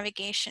in the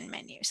navigation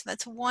menu. So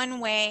that's one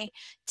way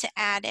to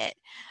add it.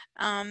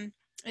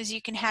 Is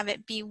you can have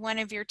it be one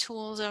of your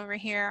tools over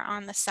here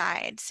on the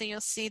side. So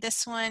you'll see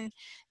this one,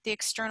 the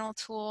external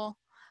tool.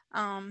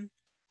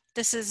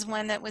 This is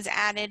one that was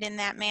added in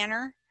that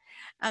manner.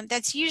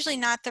 That's usually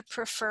not the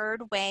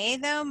preferred way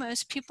though.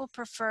 Most people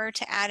prefer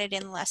to add it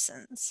in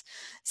lessons.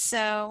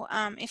 So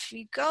if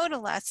you go to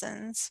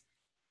lessons,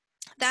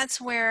 that's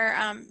where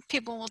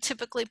people will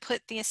typically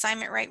put the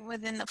assignment right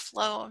within the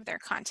flow of their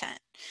content.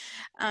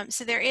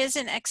 So there is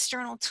an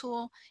external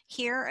tool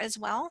here as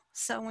well.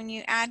 So when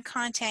you add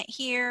content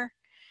here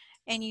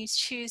and you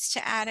choose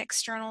to add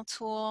external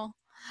tool,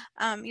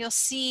 you'll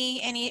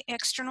see any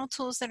external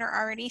tools that are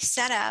already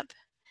set up,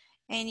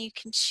 and you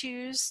can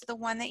choose the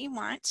one that you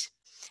want.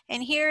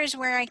 And here is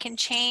where I can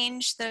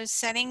change those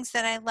settings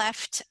that I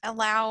left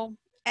allow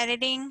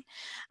editing.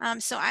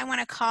 So I want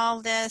to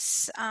call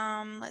this,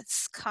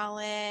 let's call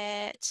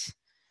it,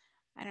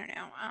 I don't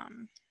know,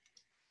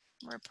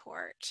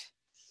 report.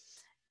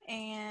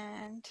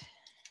 And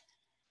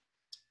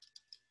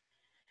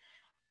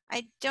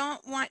I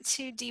don't want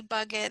to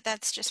debug it.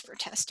 That's just for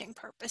testing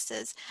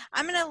purposes.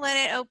 I'm going to let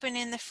it open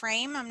in the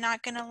frame. I'm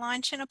not going to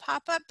launch in a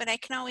pop-up, but I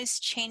can always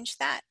change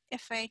that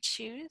if I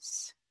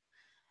choose.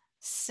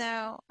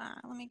 So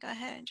let me go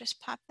ahead and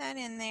just pop that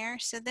in there.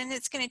 So then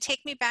it's going to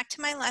take me back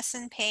to my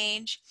lesson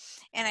page,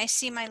 and I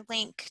see my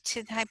link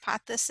to the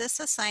hypothesis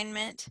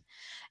assignment.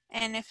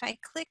 And if I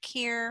click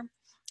here,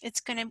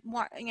 it's going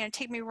to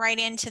take me right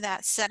into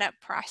that setup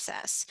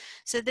process.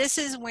 So this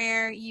is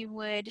where you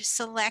would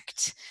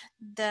select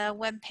the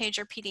web page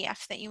or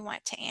PDF that you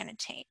want to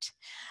annotate.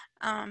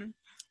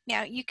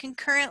 Now you can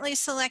currently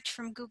select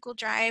from Google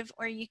Drive,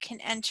 or you can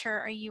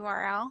enter a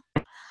URL.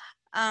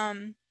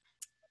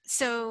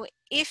 So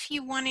if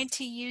you wanted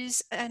to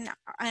use an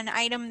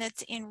item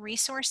that's in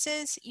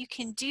resources, you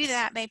can do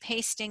that by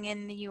pasting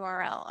in the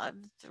URL of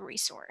the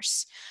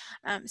resource.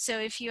 So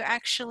if you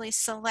actually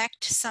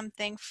select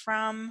something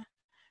from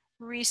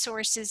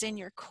resources in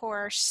your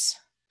course,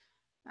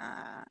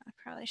 I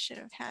probably should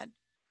have had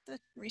the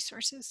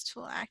resources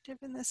tool active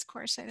in this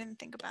course. I didn't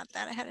think about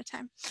that ahead of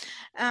time.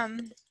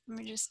 Let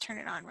me just turn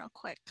it on real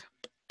quick.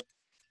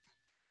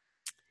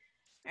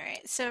 All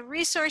right, so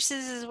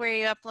resources is where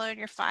you upload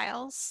your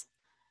files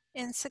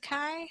in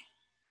Sakai.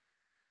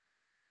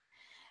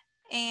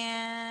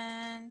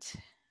 And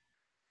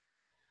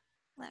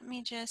let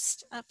me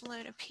just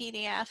upload a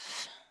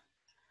PDF.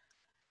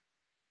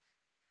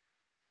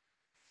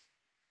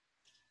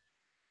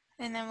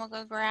 And then we'll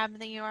go grab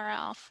the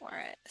URL for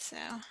it. So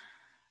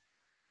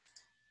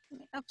let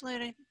me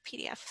upload a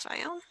PDF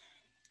file.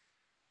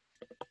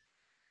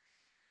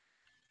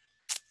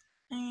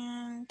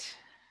 And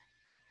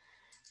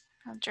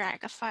I'll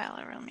drag a file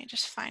over. Let me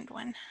just find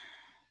one.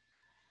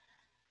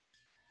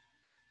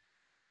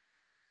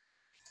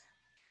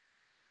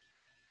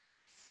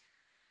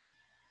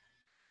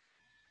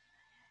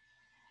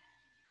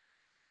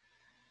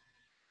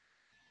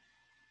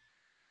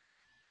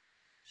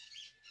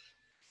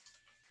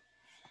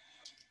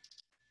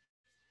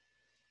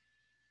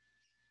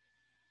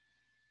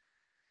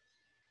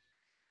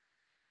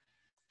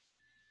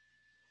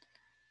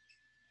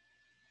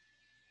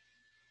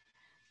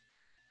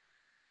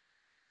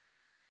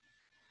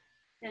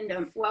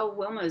 And while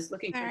Wilma is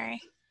looking for,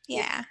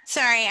 Yeah,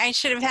 sorry, I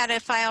should have had a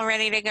file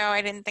ready to go.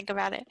 I didn't think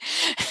about it.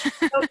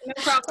 oh, no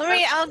problem.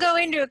 I'll go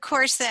into a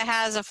course that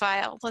has a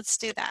file. Let's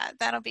do that.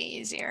 That'll be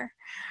easier.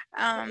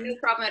 No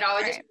problem at all.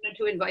 I just right. wanted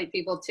to invite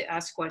people to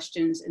ask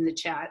questions in the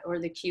chat or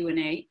the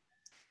Q&A.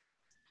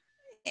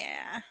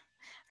 Yeah.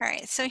 All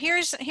right, so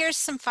here's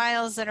some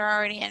files that are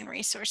already in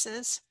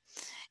resources.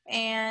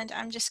 And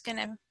I'm just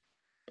gonna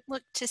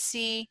look to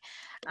see,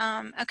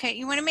 okay,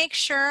 you wanna make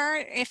sure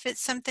if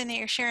it's something that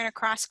you're sharing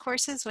across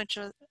courses, which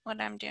is what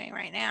I'm doing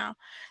right now,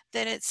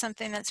 that it's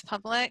something that's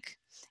public.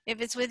 If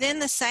it's within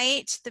the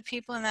site, the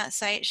people in that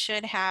site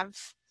should have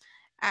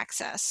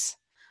access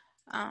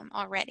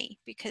already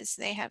because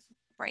they have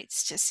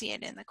rights to see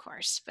it in the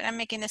course. But I'm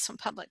making this one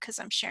public because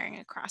I'm sharing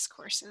across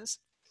courses.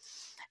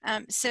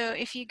 So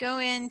if you go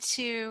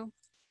into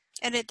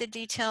edit the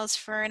details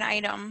for an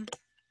item,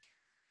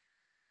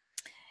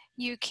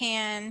 you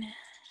can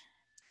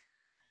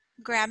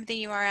grab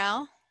the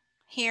URL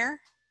here,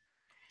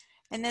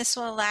 and this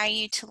will allow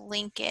you to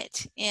link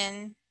it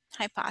in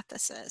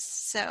Hypothesis.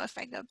 So if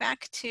I go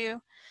back to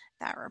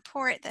that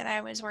report that I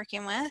was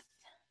working with.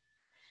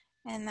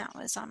 And that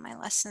was on my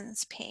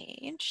lessons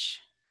page.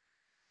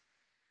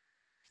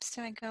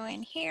 So I go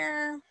in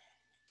here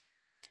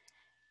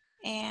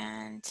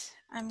and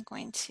I'm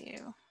going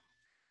to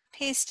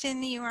paste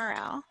in the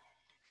URL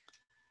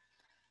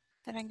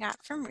that I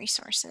got from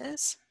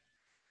resources.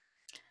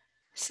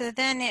 So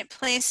then it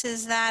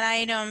places that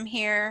item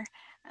here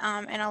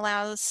and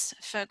allows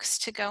folks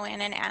to go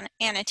in and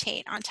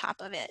annotate on top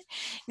of it.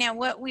 Now,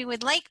 what we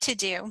would like to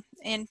do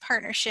in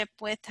partnership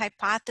with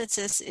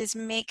Hypothesis is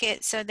make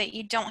it so that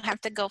you don't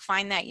have to go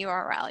find that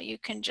URL. You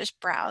can just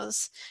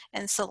browse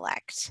and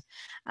select.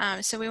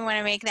 So we want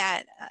to make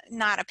that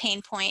not a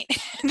pain point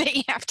that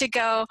you have to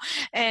go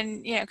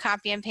and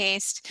copy and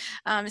paste.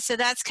 So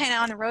that's kind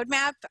of on the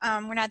roadmap.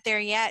 We're not there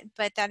yet,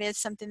 but that is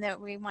something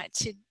that we want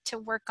to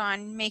work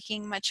on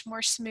making much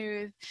more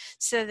smooth,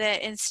 so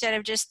that instead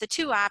of just the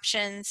two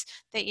options,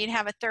 that you'd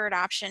have a third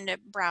option to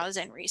browse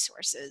in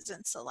resources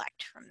and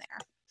select from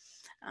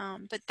there.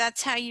 But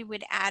that's how you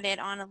would add it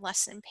on a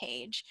lesson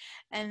page.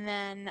 And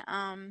then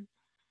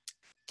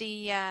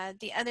the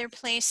other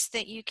place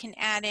that you can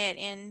add it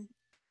in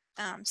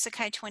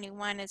Sakai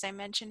 21, as I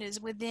mentioned,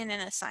 is within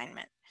an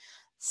assignment.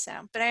 So,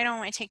 but I don't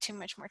want to take too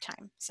much more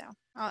time. So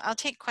I'll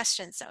take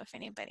questions though, if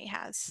anybody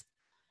has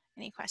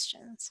any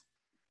questions.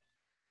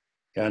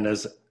 And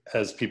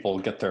as people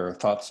get their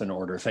thoughts in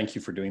order, thank you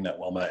for doing that,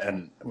 Wilma.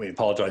 And we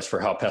apologize for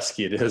how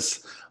pesky it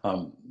is.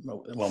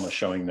 Wilma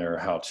showing there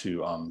how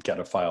to get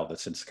a file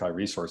that's in Sakai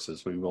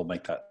resources. We will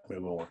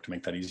work to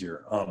make that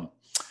easier.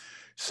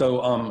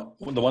 So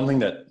the one thing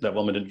that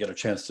Wilma didn't get a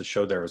chance to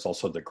show there is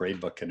also the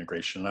gradebook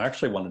integration. And I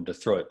actually wanted to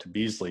throw it to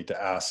Beazley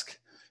to ask,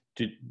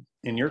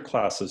 in your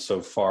classes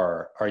so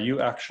far, are you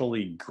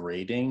actually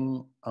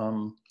grading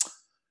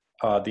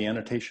the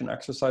annotation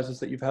exercises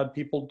that you've had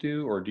people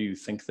do, or do you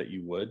think that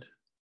you would?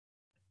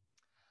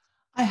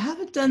 I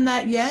haven't done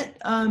that yet.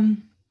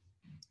 I'm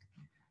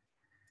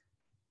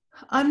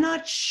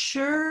not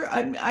sure.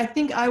 I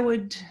think I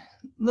would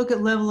look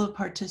at level of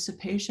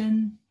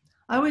participation.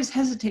 I always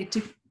hesitate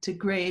to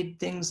grade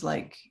things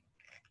like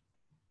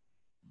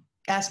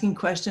asking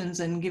questions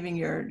and giving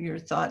your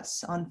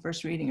thoughts on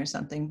first reading or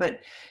something. But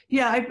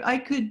yeah, I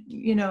could,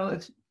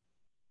 if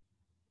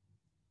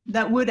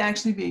that would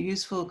actually be a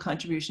useful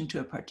contribution to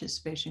a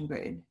participation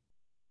grade.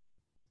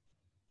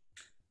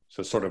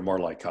 So sort of more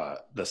like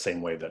the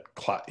same way that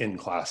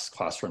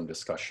classroom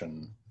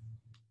discussion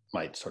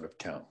might sort of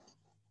count.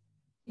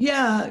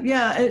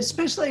 Yeah,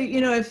 especially,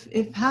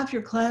 if half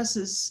your class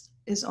is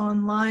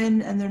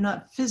online and they're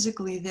not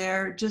physically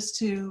there, just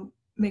to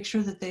make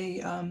sure that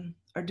they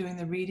are doing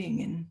the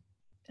reading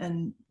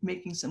and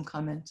making some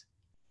comment.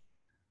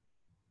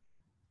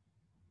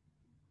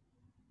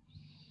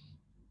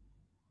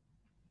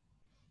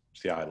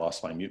 Yeah, I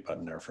lost my mute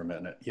button there for a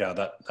minute. Yeah,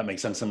 that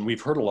makes sense. And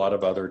we've heard a lot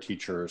of other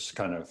teachers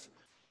kind of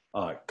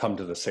come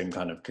to the same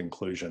kind of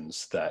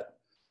conclusions, that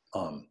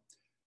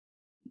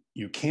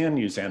you can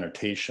use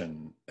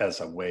annotation as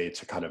a way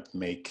to kind of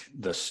make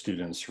the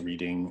students'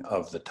 reading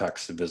of the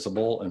text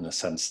visible, in the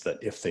sense that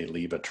if they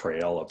leave a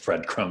trail of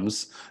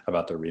breadcrumbs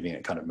about their reading,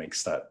 it kind of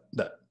makes that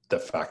the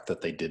fact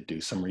that they did do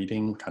some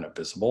reading kind of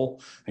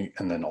visible,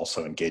 and then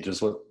also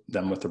engages with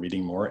them with the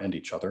reading more and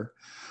each other.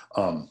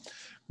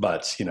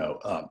 But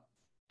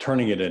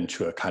turning it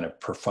into a kind of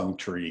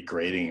perfunctory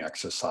grading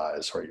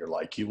exercise where you're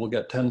like, you will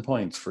get 10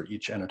 points for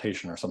each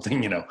annotation or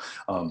something,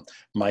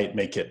 might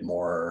make it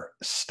more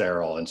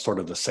sterile, and sort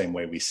of the same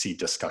way we see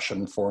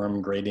discussion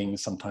forum grading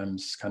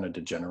sometimes kind of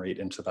degenerate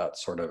into that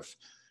sort of,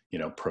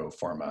 pro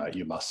forma,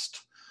 you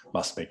must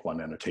make one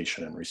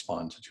annotation and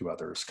respond to two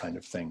others kind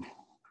of thing.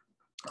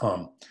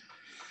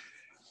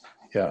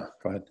 Yeah,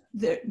 go ahead.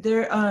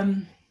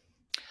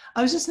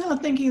 I was just now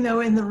thinking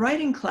though, in the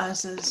writing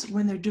classes,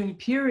 when they're doing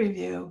peer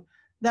review,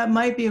 that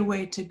might be a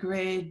way to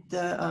grade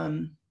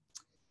the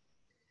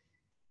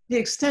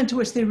extent to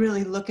which they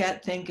really look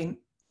at, thinking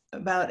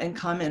about, and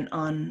comment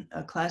on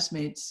a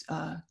classmate's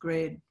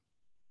grade.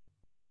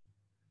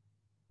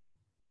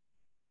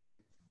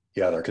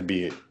 Yeah, there could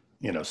be,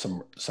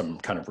 some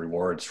kind of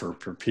rewards for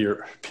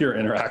peer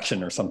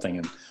interaction or something.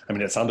 And I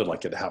mean, it sounded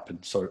like it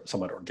happened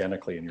somewhat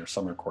organically in your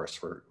summer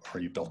course where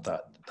you built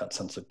that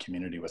sense of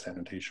community with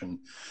annotation.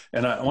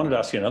 And I wanted to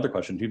ask you another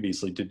question too,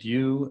 Beazley. Did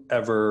you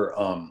ever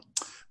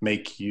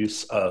make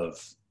use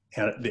of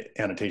the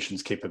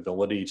annotation's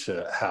capability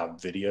to have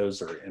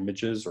videos or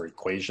images or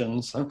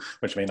equations,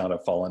 which may not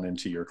have fallen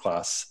into your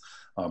class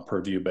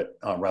purview, but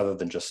rather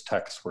than just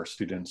text, where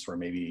students were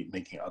maybe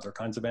making other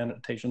kinds of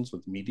annotations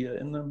with media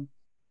in them?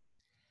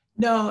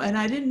 No, and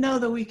I didn't know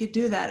that we could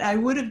do that. I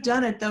would have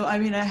done it though. I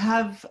mean, I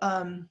have,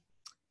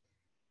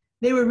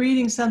 they were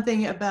reading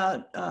something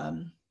about,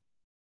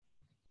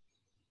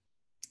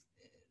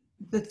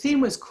 the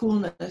theme was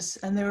coolness,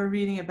 and they were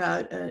reading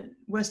about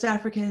West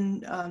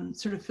African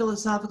sort of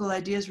philosophical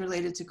ideas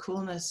related to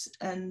coolness.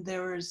 And it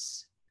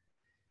was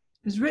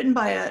written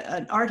by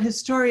an art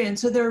historian.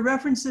 So there were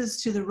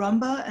references to the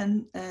rumba,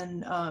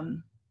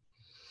 and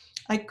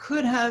I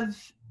could have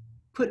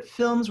put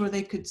films where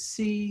they could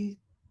see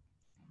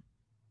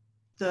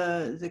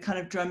the kind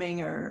of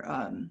drumming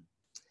or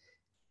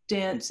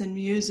dance and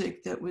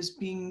music that was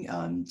being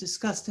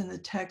discussed in the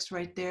text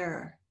right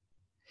there.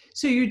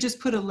 So you just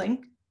put a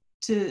link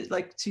to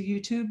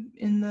YouTube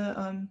in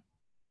the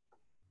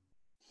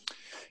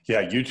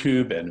Yeah,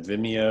 YouTube and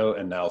Vimeo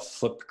and now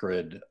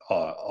Flipgrid,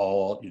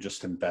 all you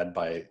just embed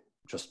by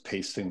just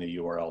pasting the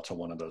URL to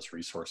one of those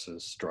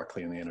resources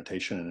directly in the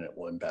annotation, and it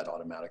will embed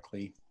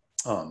automatically.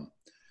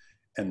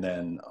 And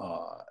then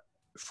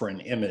for an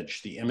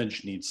image, the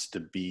image needs to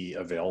be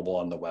available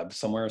on the web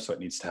somewhere, so it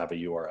needs to have a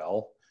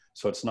URL.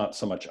 So it's not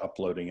so much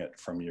uploading it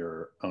from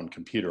your own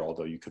computer,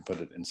 although you could put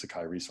it in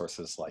Sakai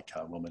resources like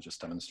Wilma just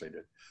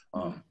demonstrated.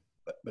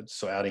 But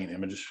so adding an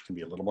image can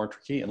be a little more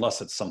tricky, unless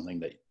it's something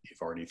that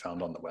you've already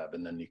found on the web,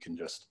 and then you can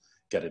just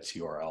get its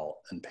URL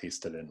and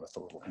paste it in with a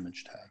little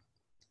image tag.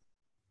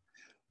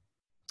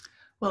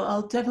 Well,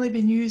 I'll definitely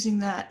be using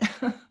that.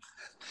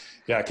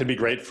 Yeah, it could be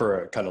great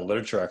for a kind of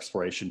literature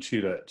exploration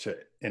too, to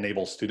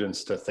enable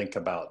students to think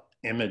about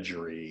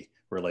imagery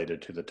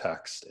related to the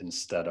text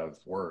instead of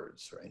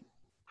words, right?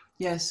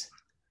 Yes.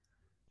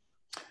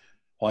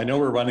 Well, I know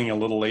we're running a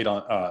little late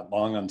on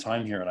long on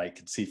time here, and I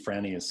can see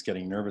Franny is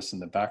getting nervous in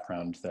the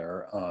background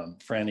there.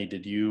 Franny,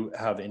 did you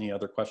have any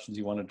other questions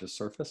you wanted to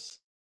surface?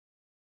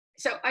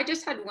 So I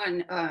just had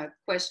one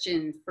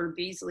question for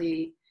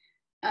Beazley.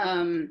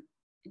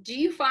 Do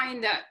you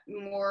find that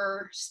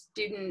more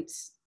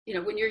students,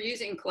 when you're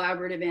using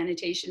collaborative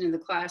annotation in the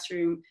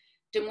classroom,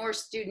 do more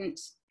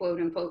students,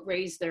 quote unquote,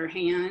 raise their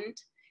hand?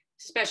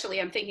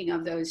 Especially, I'm thinking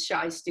of those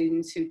shy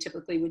students who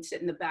typically would sit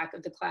in the back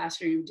of the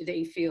classroom. Do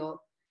they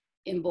feel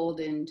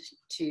emboldened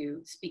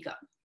to speak up?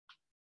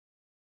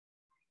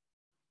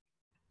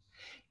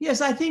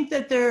 Yes, I think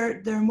that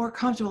they're more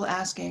comfortable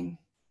asking,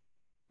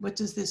 what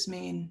does this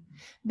mean?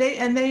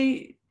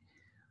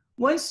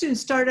 One student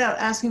started out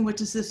asking, what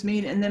does this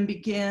mean? And then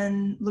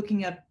began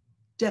looking up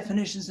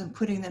definitions and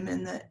putting them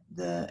in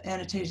the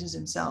annotations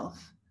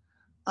himself,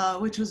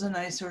 which was a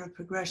nice sort of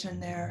progression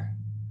there.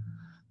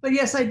 But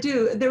yes, I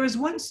do. There was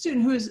one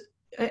student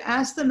I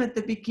asked them at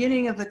the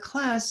beginning of the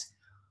class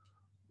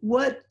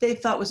what they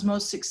thought was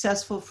most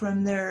successful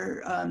from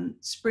their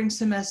spring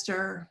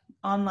semester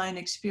online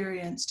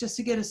experience, just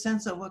to get a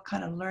sense of what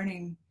kind of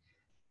learning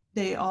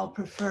they all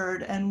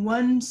preferred. And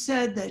one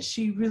said that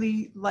she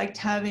really liked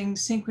having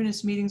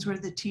synchronous meetings where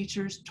the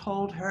teachers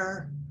told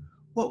her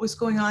what was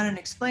going on and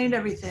explained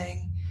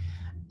everything.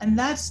 And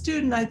that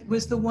student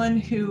was the one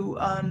who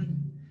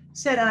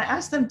said, and I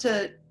asked them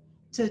to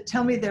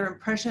tell me their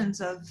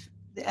impressions of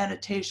the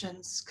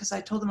annotations, because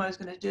I told them I was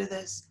going to do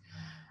this.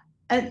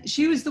 And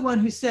she was the one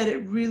who said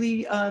it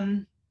really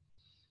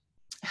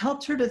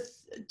helped her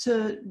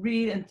to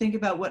read and think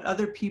about what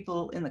other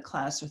people in the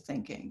class are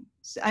thinking.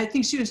 So I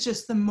think she was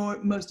just the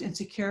most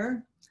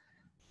insecure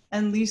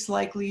and least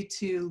likely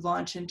to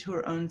launch into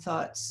her own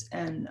thoughts.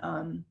 And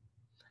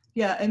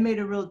yeah, it made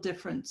a real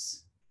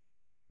difference.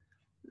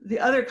 The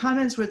other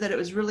comments were that it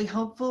was really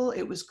helpful,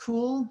 it was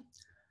cool,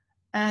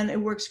 and it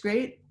works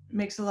great,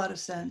 makes a lot of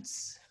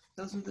sense.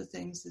 Those are the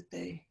things that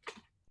they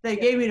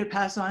gave me to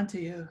pass on to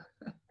you.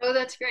 Oh,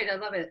 that's great. I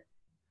love it.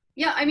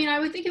 Yeah, I mean, I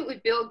would think it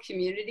would build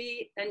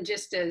community, and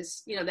just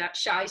as, that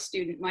shy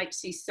student might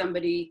see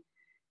somebody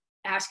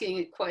asking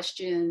a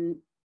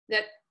question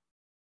that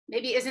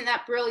maybe isn't as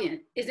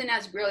brilliant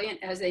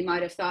as they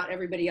might have thought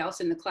everybody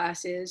else in the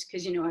class is,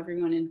 because,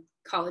 everyone in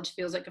college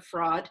feels like a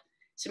fraud.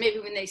 So maybe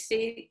when they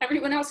see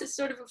everyone else is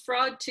sort of a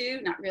fraud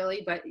too, not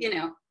really, but,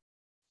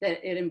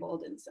 that it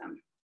emboldens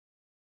them.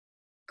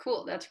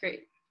 Cool, that's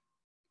great.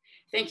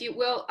 Thank you.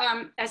 Well,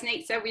 as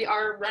Nate said, we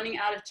are running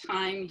out of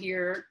time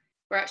here.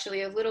 We're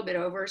actually a little bit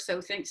over, so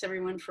thanks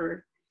everyone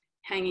for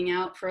hanging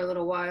out for a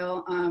little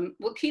while.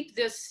 We'll keep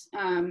this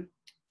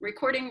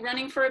recording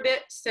running for a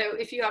bit, so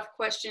if you have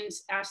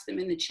questions, ask them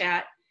in the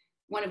chat.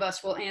 One of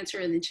us will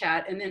answer in the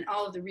chat, and then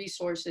all of the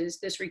resources,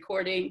 this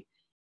recording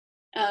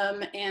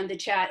and the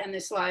chat and the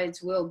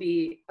slides will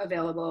be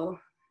available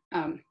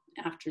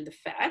after the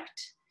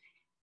fact.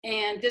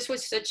 And this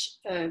was such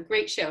a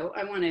great show.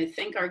 I want to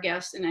thank our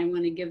guests, and I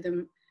want to give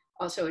them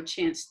also a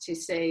chance to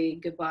say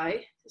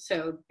goodbye.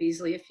 So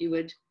Beazley, if you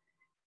would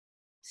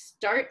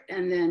start,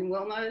 and then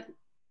Wilma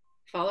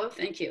follow.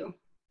 Thank you.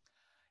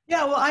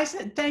 Yeah, well, I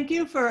said thank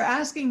you for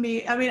asking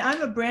me. I mean,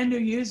 I'm a brand new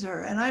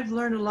user, and I've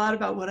learned a lot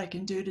about what I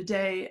can do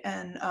today.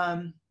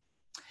 And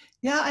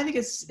yeah, I think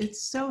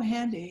it's so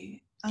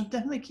handy. I'll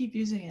definitely keep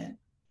using it.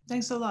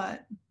 Thanks a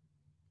lot.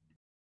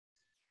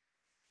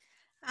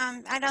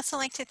 I'd also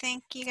like to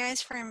thank you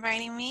guys for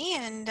inviting me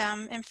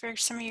and for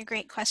some of your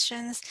great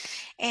questions.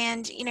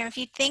 And, if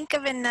you think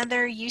of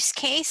another use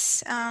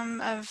case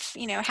of,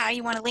 how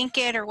you want to link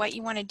it or what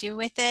you want to do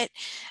with it,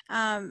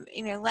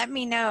 let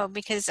me know,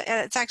 because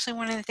it's actually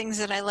one of the things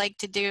that I like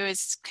to do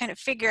is kind of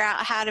figure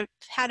out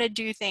how to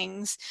do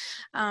things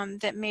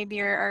that maybe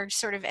are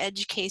sort of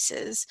edge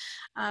cases.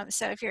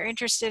 So if you're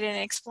interested in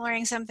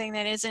exploring something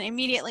that isn't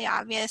immediately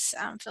obvious,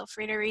 feel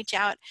free to reach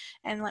out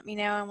and let me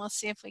know, and we'll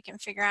see if we can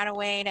figure out a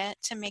way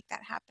to make that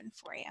happen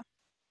for you.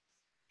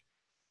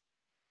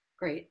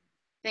 Great,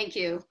 thank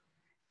you.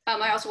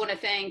 I also want to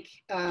thank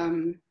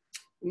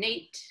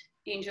Nate,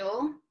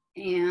 Angel,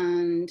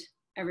 and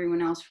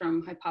everyone else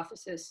from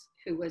Hypothesis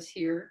who was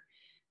here.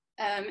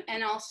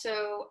 And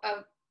also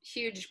a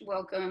huge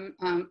welcome,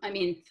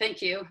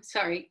 thank you,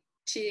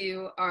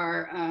 to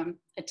our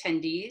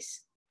attendees.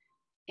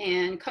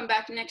 And come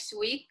back next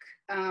week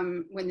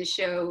when the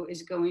show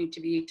is going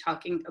to be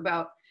talking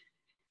about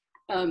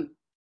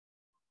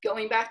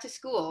going back to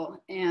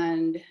school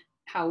and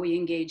how we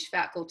engage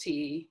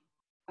faculty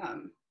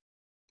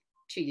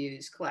to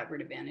use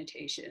collaborative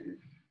annotation.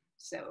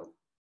 So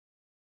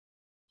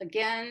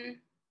again,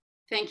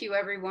 thank you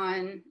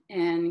everyone,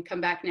 and come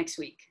back next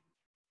week.